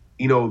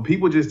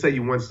 People just tell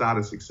you one side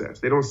of success.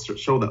 They don't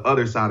show the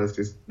other side of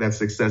that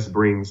success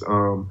brings,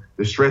 the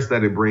stress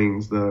that it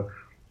brings, the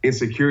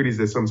insecurities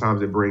that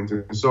sometimes it brings.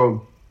 And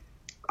so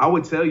I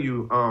would tell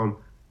you,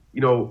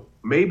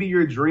 maybe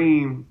your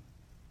dream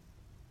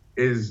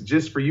is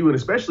just for you. And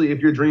especially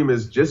if your dream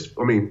is just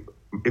for you,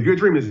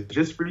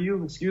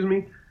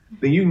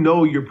 then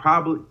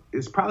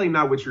it's probably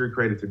not what you were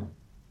created to do.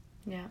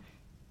 Yeah.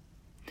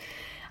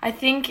 I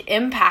think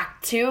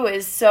impact, too,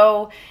 is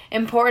so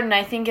important.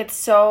 I think it's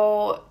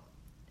so...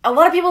 A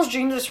lot of people's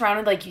dreams are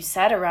surrounded, like you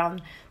said,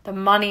 around the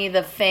money,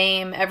 the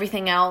fame,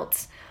 everything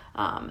else.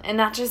 And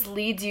that just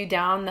leads you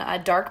down a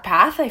dark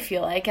path, I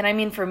feel like. And I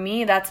mean, for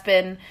me, that's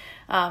been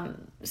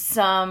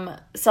some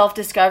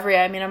self-discovery.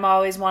 I mean, I've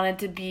always wanted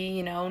to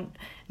be,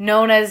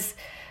 known as,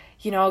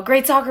 a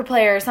great soccer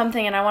player or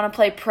something and I want to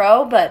play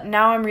pro, but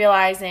now I'm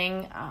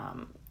realizing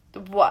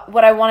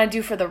what I want to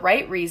do for the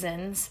right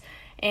reasons.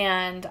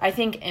 And I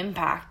think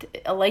impact,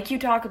 like you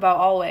talk about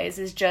always,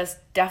 is just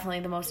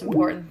definitely the most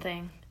important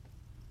thing.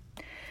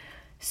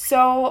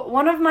 So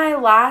one of my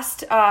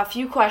last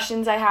few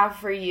questions I have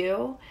for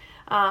you,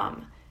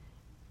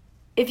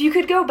 if you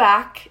could go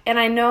back, and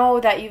I know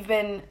that you've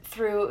been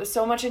through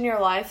so much in your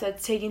life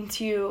that's taken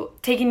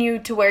you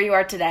to where you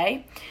are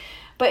today,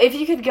 but if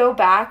you could go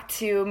back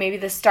to maybe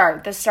the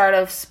start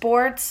of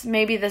sports,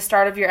 maybe the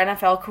start of your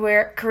NFL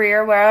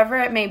career, wherever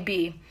it may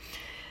be,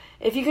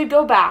 if you could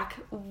go back,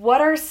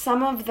 what are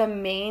some of the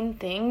main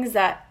things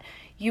that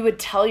you would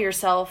tell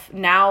yourself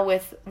now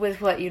with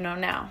what you know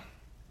now?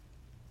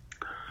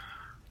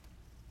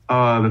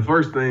 The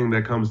first thing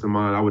that comes to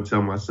mind, I would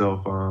tell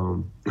myself,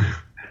 don't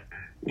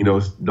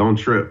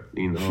trip,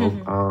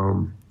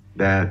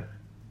 that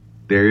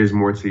there is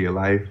more to your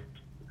life.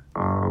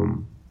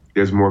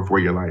 There's more for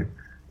your life.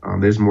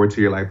 There's more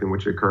to your life than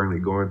what you're currently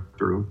going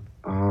through.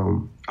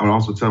 I would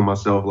also tell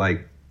myself,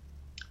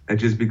 that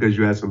just because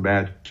you had some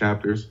bad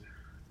chapters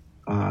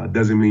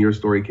doesn't mean your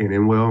story can't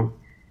end well.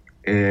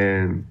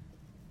 And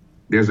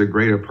there's a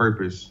greater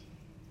purpose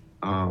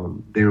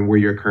than where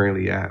you're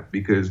currently at,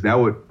 because that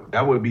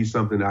would be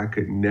something that I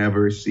could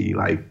never see.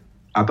 I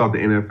thought the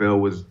NFL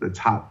was the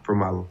top for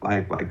my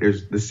life.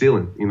 There's the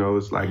ceiling,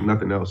 it's like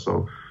nothing else.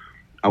 So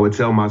I would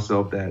tell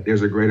myself that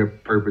there's a greater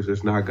purpose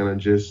that's not going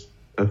to just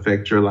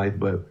affect your life,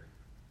 but,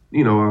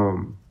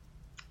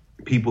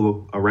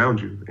 people around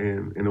you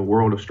and in a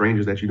world of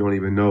strangers that you don't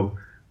even know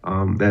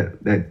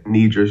that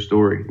need your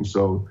story. And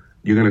so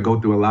you're going to go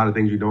through a lot of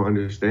things you don't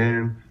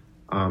understand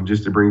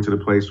just to bring to the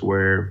place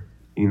where,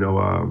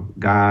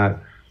 God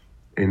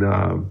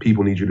and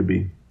people need you to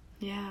be.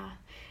 Yeah.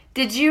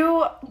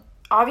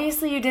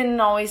 Obviously you didn't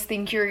always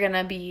think you were going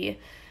to be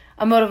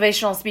a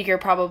motivational speaker,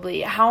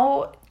 probably.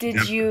 How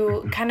did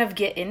you kind of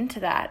get into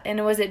that?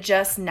 And was it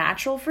just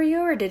natural for you,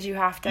 or did you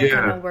have to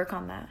kind of work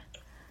on that?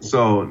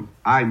 So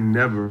I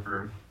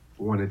never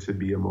wanted to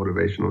be a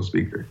motivational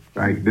speaker.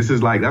 Right?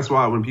 That's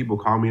why when people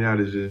call me that,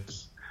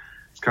 it's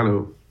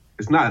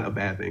not a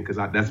bad thing, because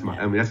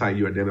that's how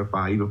you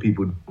identify,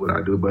 people, what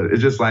I do. But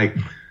it's just I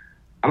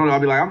don't know, I'll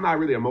be like, I'm not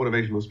really a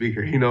motivational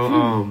speaker,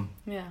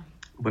 Yeah.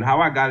 But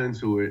how I got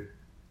into it,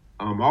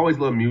 I always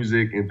love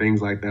music and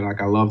things like that.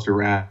 I love to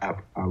rap.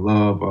 I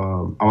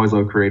always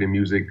love creating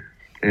music.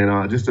 And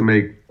I'm going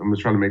to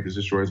try to make this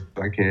as short as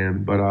I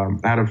can. But I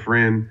had a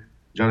friend,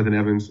 Jonathan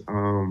Evans.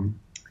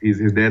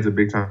 His dad's a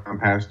big time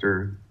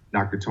pastor,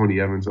 Dr. Tony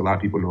Evans. A lot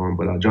of people know him.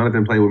 But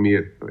Jonathan played with me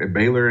at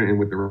Baylor and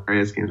with the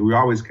Redskins. We were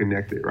always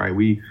connected, right?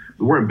 We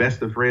weren't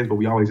best of friends, but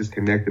we always just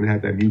connected and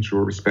had that mutual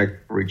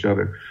respect for each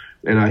other.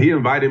 And he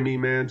invited me,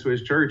 man, to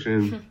his church.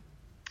 And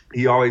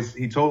he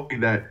told me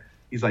that,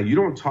 he's like, you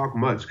don't talk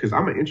much, because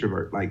I'm an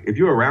introvert. If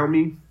you're around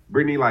me,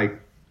 Brittany,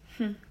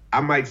 I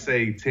might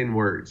say 10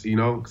 words,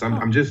 because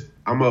I'm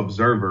an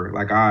observer.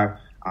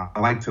 I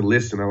like to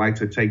listen. I like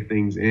to take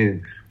things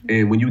in.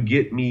 And when you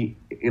get me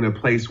in a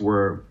place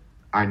where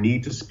I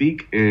need to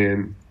speak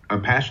and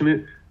I'm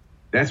passionate,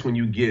 that's when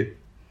you get,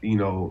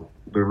 the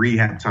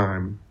rehab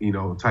time,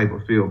 type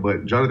of feel.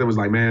 But Jonathan was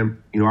like,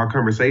 man, our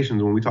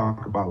conversations when we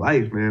talk about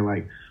life,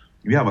 man,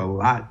 you have a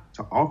lot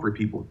to offer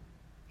people.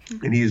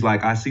 And he's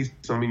like, I see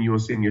something you don't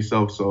see in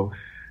yourself. So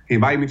he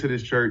invited me to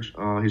this church.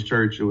 His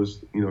church, it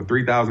was,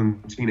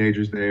 3,000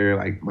 teenagers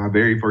there. My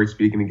very first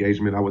speaking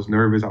engagement, I was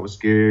nervous. I was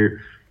scared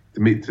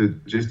to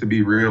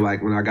be real.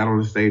 When I got on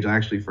the stage, I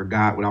actually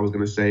forgot what I was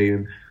going to say.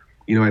 And,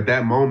 at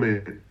that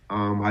moment,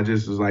 I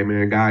just was like,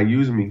 man, God,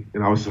 use me.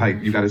 And I was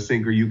like, you got to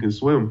sink or you can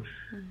swim.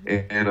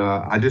 Mm-hmm. And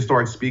I just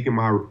started speaking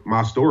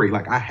my story.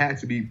 I had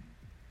to be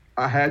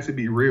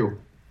real.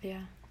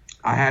 Yeah.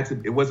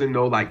 It wasn't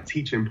no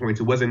teaching points.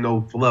 It wasn't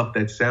no fluff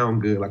that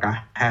sound good.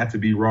 I had to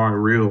be raw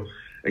and real,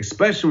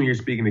 especially when you're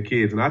speaking to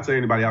kids. And I'll tell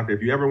anybody out there,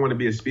 if you ever want to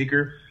be a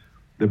speaker,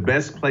 the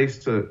best place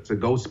to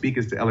go speak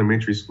is to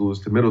elementary schools,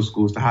 to middle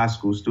schools, to high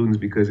school students,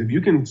 because if you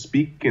can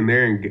speak in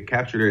there and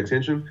capture their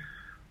attention,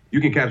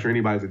 you can capture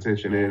anybody's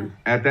attention. And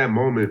at that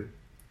moment,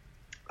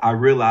 I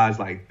realized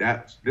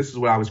this is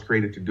what I was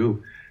created to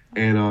do.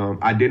 And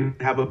I didn't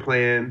have a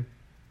plan.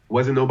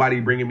 Wasn't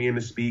nobody bringing me in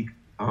to speak.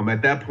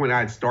 At that point, I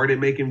had started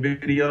making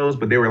videos,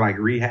 but they were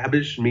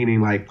rehab-ish,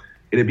 meaning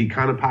it'd be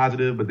kind of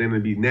positive, but then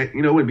it'd be, it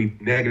wouldn't be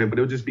negative, but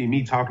it would just be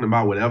me talking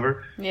about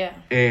whatever. Yeah.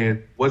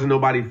 And wasn't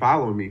nobody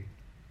following me.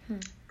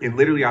 And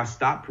literally, I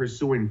stopped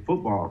pursuing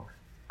football.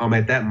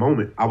 At that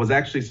moment, I was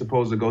actually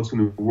supposed to go to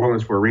New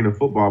Orleans for arena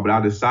football, but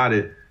I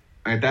decided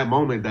at that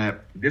moment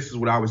that this is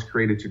what I was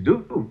created to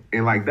do.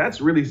 And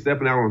that's really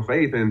stepping out on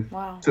faith. And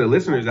to the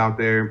listeners out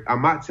there,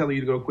 I'm not telling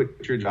you to go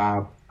quit your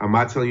job. I'm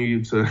not telling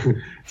you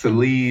to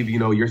leave,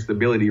 your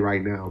stability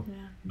right now. Yeah.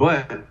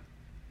 But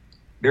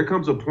there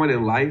comes a point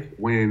in life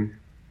when,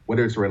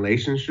 whether it's a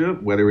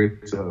relationship, whether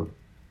it's a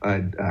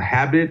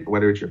habit,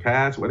 whether it's your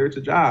past, whether it's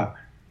a job,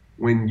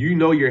 when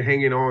you're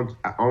hanging on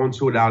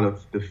to it out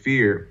of the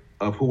fear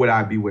of who would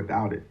I be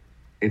without it.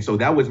 And so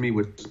that was me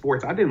with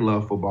sports. I didn't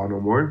love football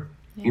no more.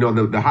 you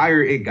know, the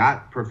higher it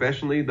got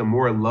professionally, the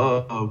more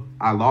love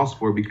I lost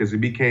for it because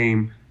it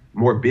became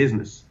more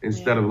business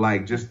instead of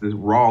like just the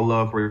raw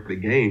love for the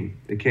game.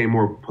 It became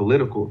more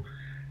political.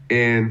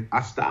 And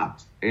I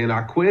stopped and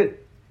I quit.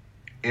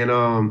 And,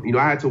 you know,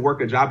 I had to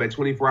work a job at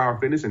 24 Hour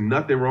Fitness, and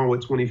nothing wrong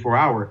with 24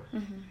 Hour.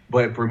 Mm-hmm.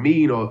 But for me,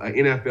 you know, an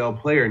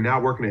NFL player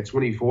now working at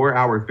 24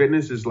 Hour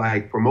Fitness is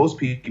like, for most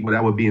people,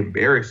 that would be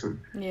embarrassing.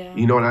 Yeah.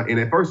 You know, and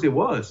at first it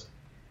was.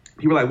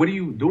 People were like, what are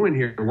you doing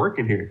here,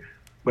 working here?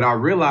 But I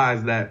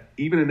realized that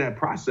even in that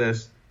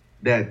process,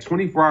 that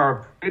 24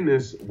 Hour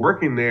Fitness,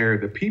 working there,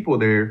 the people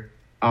there,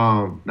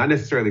 not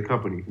necessarily the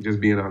company, just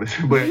being honest,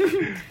 but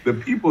the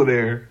people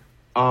there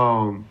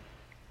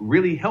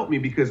really helped me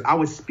because I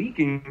was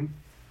speaking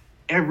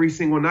every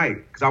single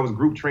night because I was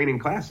group training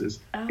classes.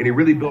 And it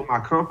really built my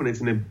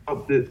confidence, and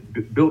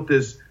it built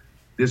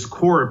this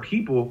core of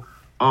people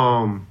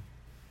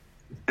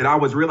that I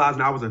was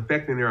realizing I was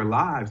affecting their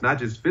lives, not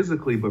just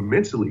physically, but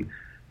mentally.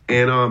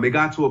 And it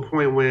got to a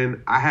point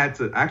when I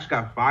actually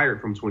got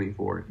fired from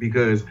 24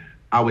 because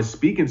I was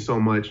speaking so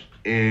much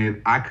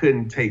and I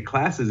couldn't take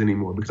classes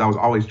anymore because I was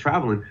always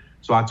traveling.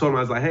 So I told them,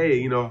 I was like, hey,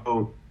 you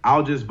know,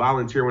 I'll just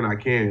volunteer when I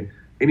can.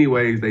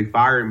 Anyways, they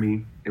fired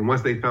me. And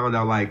once they found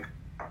out, like,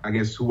 I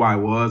guess who I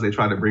was, they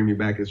tried to bring me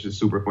back. It's just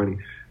super funny.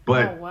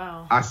 But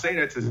I say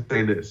that to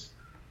say this,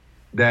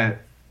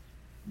 that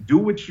do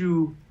what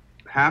you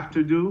have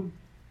to do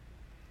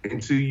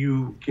until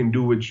you can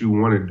do what you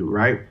want to do,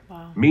 right?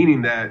 Wow.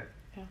 Meaning that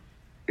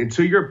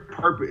until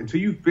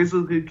you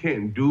physically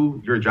can't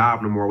do your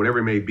job no more, whatever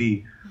it may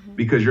be,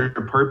 because your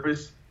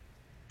purpose,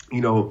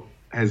 you know,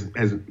 has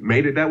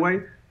made it that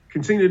way,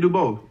 continue to do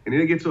both. And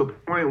then it gets to a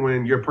point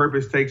when your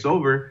purpose takes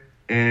over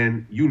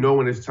and you know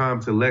when it's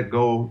time to let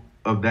go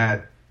of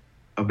that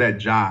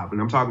job.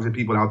 And I'm talking to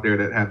people out there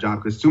that have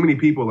jobs, because too many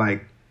people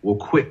like will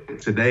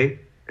quit today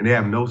and they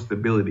have no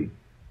stability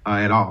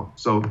at all.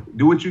 So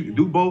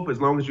do both as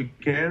long as you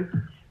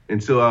can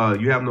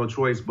until you have no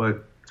choice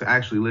but to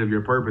actually live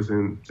your purpose.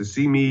 And to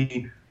see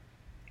me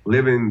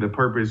living the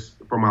purpose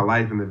for my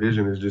life and the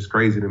vision is just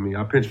crazy to me.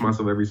 I pinch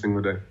myself every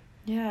single day.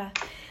 Yeah.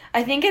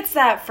 I think it's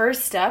that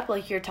first step,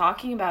 like you're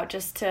talking about,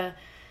 just to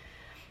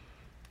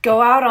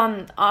go out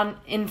on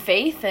in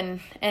faith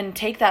and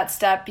take that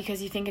step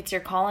because you think it's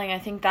your calling. I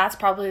think that's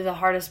probably the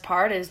hardest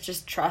part, is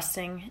just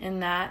trusting in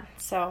that.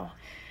 So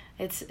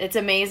it's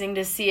amazing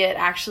to see it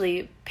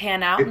actually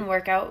pan out and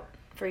work out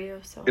for you.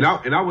 So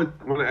and I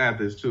would want to add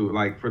this too,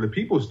 like for the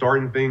people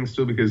starting things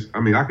too, because I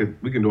mean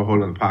we can do a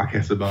whole other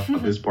podcast about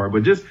this part,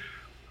 but just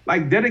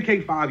like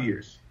dedicate 5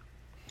 years.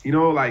 You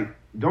know, like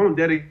don't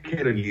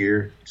dedicate a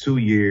year, 2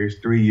 years,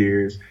 3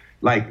 years.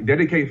 Like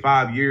dedicate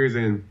 5 years,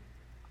 and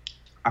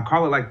I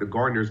call it like the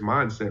gardener's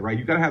mindset, right?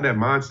 You got to have that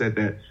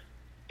mindset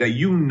that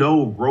you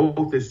know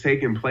growth is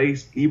taking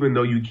place even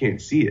though you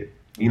can't see it.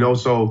 You know,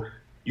 so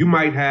you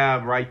might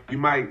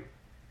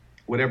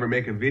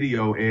make a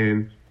video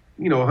and,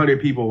 you know,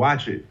 100 people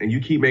watch it, and you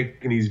keep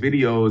making these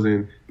videos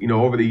and, you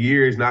know, over the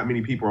years, not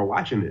many people are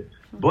watching it.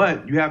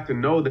 But you have to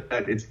know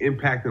that it's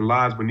impacting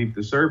lives beneath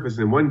the surface.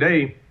 And one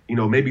day, you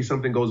know, maybe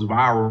something goes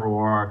viral,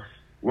 or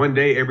one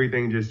day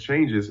everything just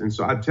changes. And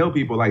so I tell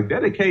people, like,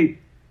 dedicate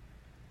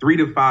 3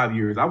 to 5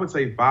 years. I would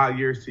say 5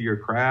 years to your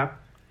craft,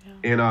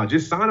 and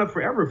just sign up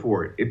forever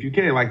for it if you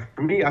can. Like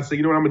for me, I say,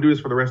 you know what, I'm gonna do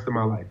this for the rest of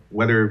my life,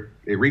 whether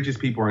it reaches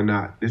people or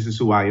not. This is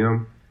who I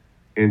am.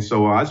 And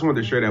so I just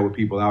wanted to share that with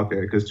people out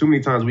there, because too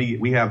many times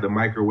we have the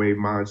microwave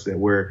mindset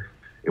where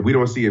if we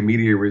don't see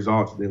immediate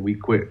results, then we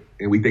quit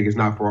and we think it's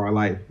not for our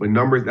life. But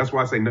numbers, that's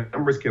why I say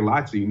numbers can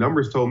lie to you.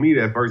 Numbers told me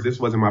that at first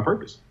this wasn't my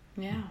purpose.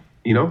 Yeah.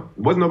 You know,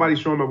 wasn't nobody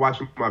showing me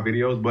watching my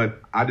videos,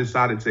 but I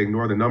decided to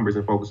ignore the numbers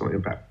and focus on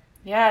impact.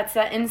 Yeah, it's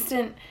that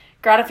instant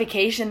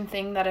gratification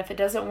thing that if it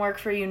doesn't work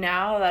for you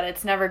now, that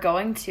it's never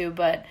going to.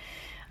 But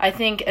I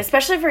think,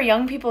 especially for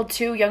young people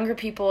too, younger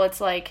people,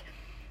 it's like,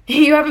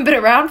 you haven't been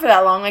around for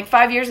that long. Like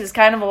 5 years is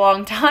kind of a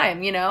long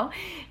time, you know?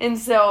 And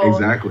so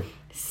exactly.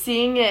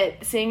 Seeing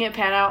it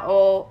pan out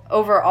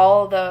over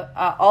all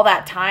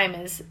that time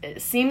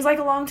it seems like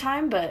a long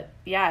time, but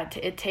yeah,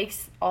 it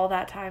takes all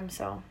that time.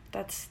 So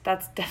that's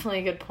definitely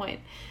a good point.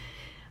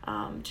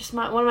 Just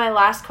one of my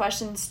last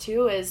questions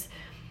too is,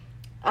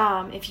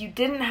 if you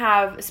didn't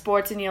have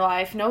sports in your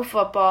life, no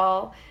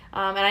football,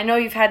 and I know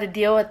you've had to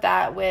deal with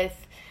that with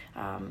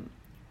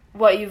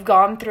what you've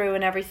gone through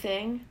and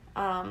everything,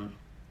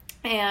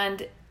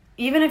 and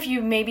even if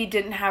you maybe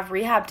didn't have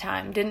rehab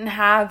time, didn't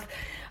have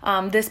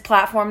this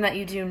platform that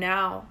you do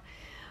now,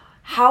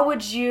 how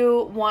would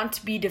you want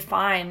to be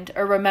defined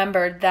or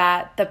remembered,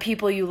 that the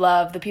people you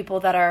love, the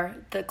people that are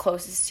the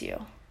closest to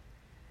you?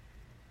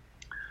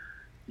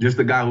 Just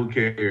the guy who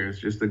cares,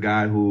 just the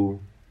guy who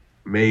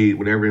made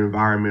whatever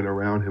environment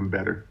around him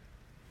better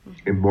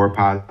and more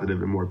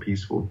positive and more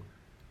peaceful.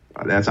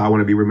 That's how I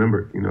want to be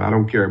remembered. You know, I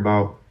don't care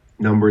about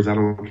numbers. I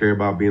don't care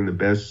about being the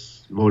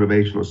best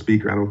motivational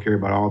speaker. I don't care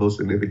about all those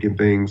significant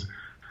things.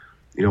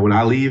 You know, when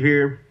I leave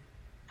here,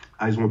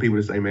 I just want people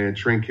to say, man,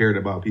 Trent cared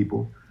about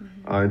people.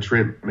 And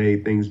Trent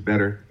made things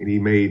better, and he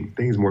made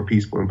things more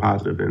peaceful and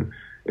positive. And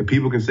if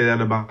people can say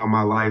that about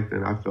my life,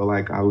 then I feel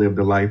like I lived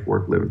a life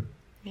worth living.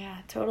 Yeah,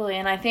 totally.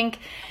 And I think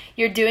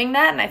you're doing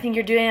that, and I think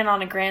you're doing it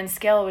on a grand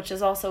scale, which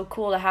is also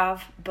cool to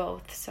have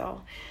both.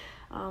 So,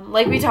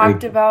 like we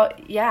talked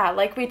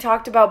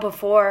about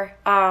before,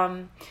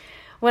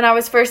 when I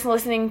was first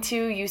listening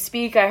to you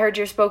speak, I heard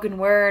your spoken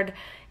word,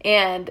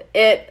 and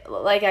it,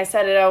 like I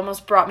said, it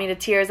almost brought me to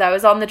tears. I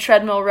was on the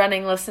treadmill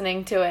running,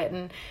 listening to it,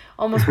 and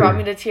almost brought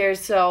me to tears.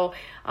 So,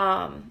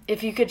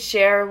 if you could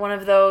share one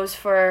of those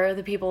for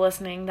the people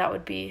listening, that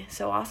would be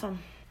so awesome.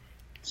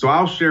 So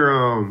I'll share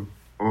on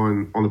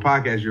the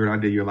podcast I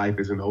did, Your Life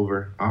Isn't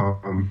Over,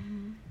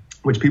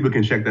 which people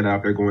can check that out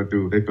if they're going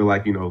through. They feel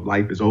like,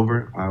 life is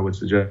over. I would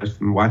suggest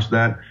them watch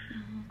that.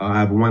 I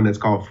have one that's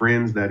called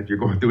Friends, that if you're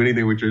going through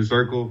anything with your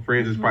circle,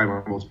 Friends is probably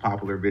my most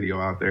popular video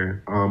out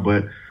there.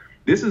 But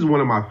this is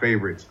one of my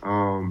favorites.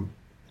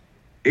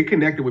 It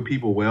connected with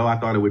people well. I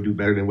thought it would do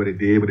better than what it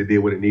did, but it did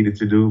what it needed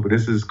to do. But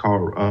this is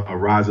called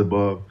Rise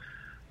Above.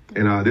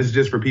 And this is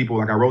just for people,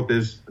 like I wrote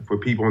this for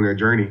people on their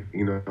journey,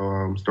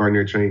 starting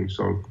their change.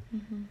 So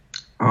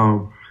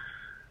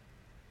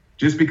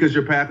just because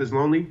your path is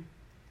lonely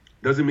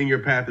doesn't mean your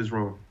path is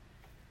wrong.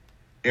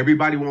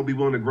 Everybody won't be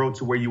willing to grow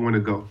to where you want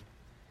to go.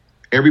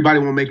 Everybody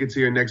won't make it to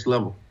your next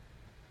level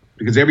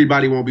because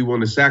everybody won't be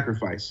willing to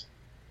sacrifice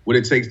what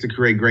it takes to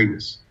create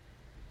greatness.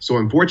 So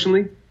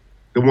unfortunately,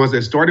 the ones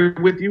that started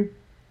with you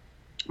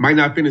might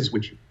not finish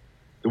with you.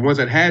 The ones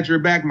that had your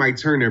back might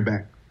turn their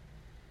back.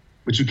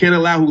 But you can't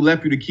allow who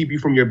left you to keep you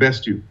from your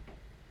best you.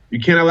 You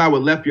can't allow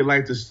what left your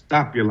life to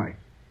stop your life.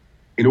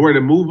 In order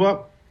to move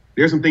up,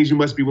 there's some things you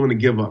must be willing to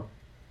give up.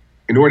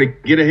 In order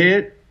to get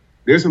ahead,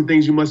 there's some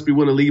things you must be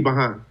willing to leave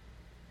behind.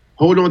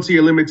 Hold on to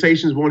your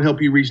limitations won't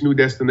help you reach new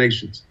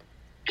destinations.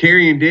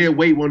 Carrying dead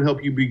weight won't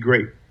help you be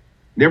great.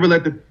 Never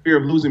let the fear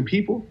of losing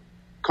people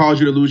cause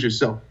you to lose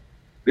yourself.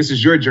 This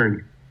is your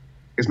journey.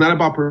 It's not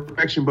about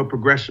perfection, but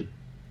progression.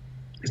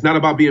 It's not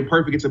about being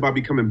perfect. It's about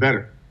becoming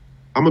better.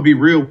 I'm going to be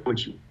real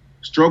with you.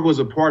 Struggle is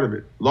a part of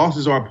it.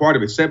 Losses are a part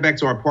of it.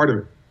 Setbacks are a part of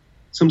it.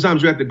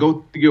 Sometimes you have to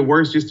go through your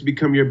worst just to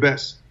become your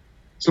best.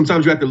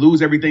 Sometimes you have to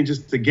lose everything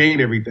just to gain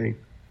everything.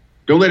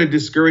 Don't let it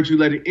discourage you.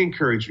 Let it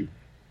encourage you.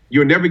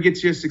 You'll never get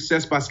to your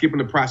success by skipping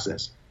the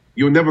process.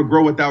 You'll never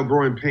grow without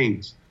growing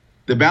pains.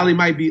 The valley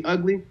might be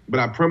ugly, but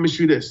I promise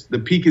you this, the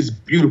peak is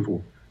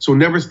beautiful. So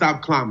never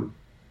stop climbing,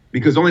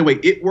 because the only way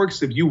it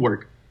works if you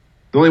work.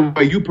 The only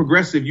way you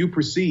progress if you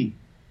proceed.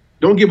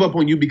 Don't give up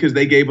on you because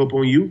they gave up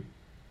on you.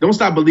 Don't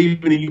stop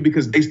believing in you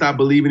because they stopped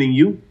believing in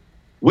you.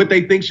 What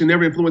they think should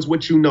never influence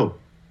what you know.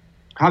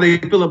 How they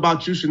feel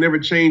about you should never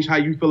change how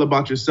you feel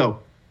about yourself.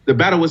 The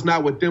battle is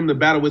not with them, the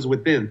battle is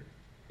within.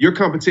 Your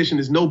competition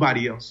is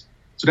nobody else.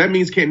 So that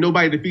means can't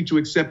nobody defeat you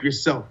except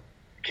yourself.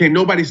 Can't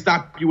nobody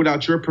stop you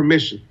without your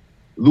permission.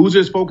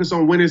 Losers focus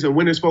on winners and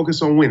winners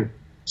focus on winning.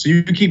 So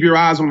you keep your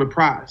eyes on the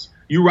prize.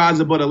 You rise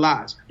above the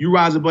lies. You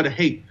rise above the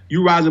hate.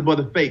 You rise above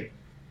the fake.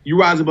 You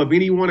rise above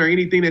anyone or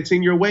anything that's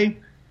in your way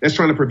that's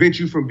trying to prevent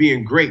you from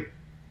being great.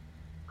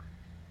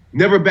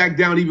 Never back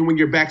down even when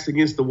your back's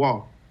against the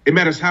wall. It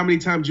matters how many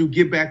times you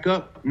get back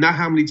up, not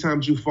how many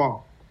times you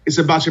fall. It's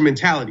about your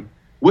mentality.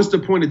 What's the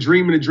point of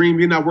dreaming a dream?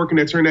 You're not working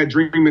to turn that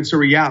dream into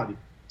reality.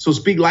 So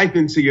speak life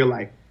into your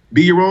life.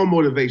 Be your own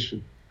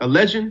motivation. A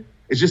legend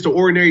is just an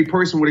ordinary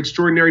person with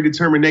extraordinary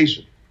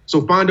determination.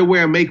 So find a way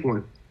and make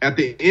one. At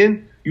the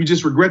end, you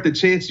just regret the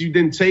chance you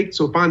didn't take,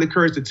 so find the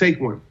courage to take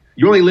one.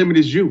 Your only limit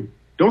is you.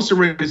 Don't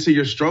surrender to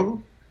your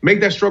struggle.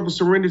 Make that struggle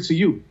surrender to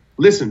you.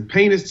 Listen,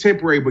 pain is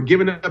temporary, but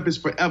giving up is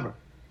forever.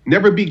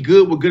 Never be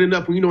good with good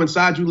enough when you know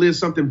inside you lives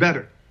something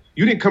better.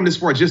 You didn't come this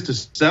far just to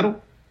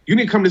settle. You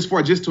didn't come this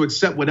far just to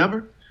accept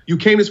whatever. You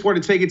came this far to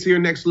take it to your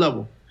next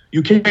level.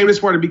 You came this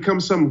far to become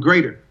something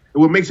greater.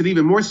 And what makes it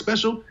even more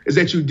special is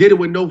that you did it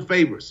with no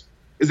favors,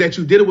 is that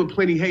you did it with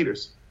plenty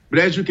haters. But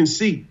as you can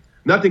see,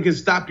 nothing can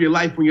stop your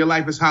life when your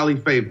life is highly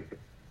favored.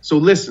 So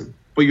listen,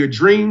 for your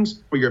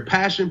dreams, for your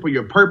passion, for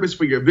your purpose,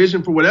 for your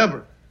vision, for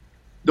whatever,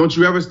 don't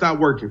you ever stop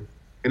working.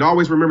 And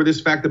always remember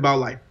this fact about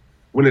life.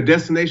 When the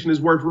destination is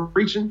worth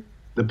reaching,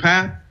 the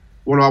path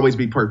won't always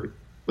be perfect.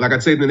 But like I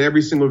said in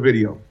every single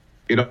video,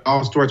 it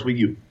all starts with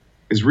you.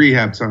 It's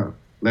rehab time.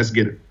 Let's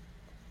get it.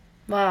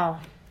 Wow.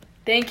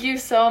 Thank you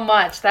so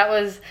much. That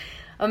was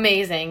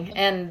amazing.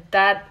 And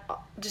that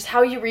just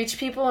how you reach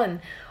people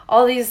in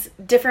all these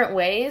different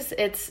ways,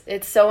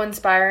 it's so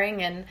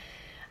inspiring. And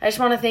I just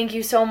want to thank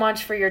you so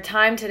much for your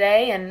time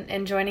today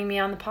and joining me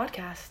on the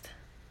podcast.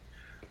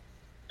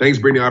 Thanks,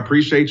 Brittany. I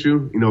appreciate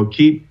you.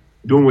 Keep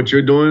doing what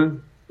you're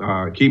doing.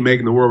 Keep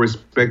making the world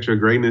respect your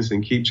greatness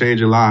and keep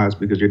changing lives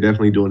because you're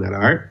definitely doing that. All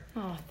right.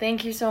 Oh,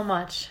 thank you so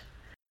much.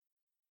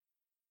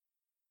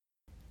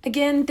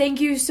 Again,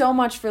 thank you so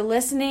much for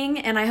listening,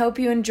 and I hope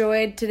you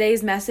enjoyed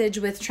today's message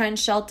with Trent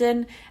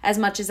Shelton as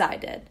much as I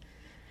did.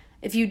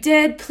 If you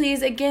did,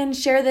 please again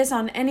share this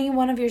on any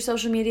one of your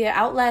social media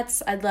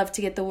outlets. I'd love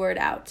to get the word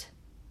out.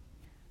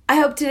 I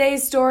hope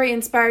today's story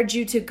inspired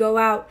you to go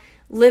out,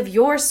 live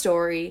your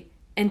story,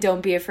 and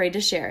don't be afraid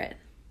to share it.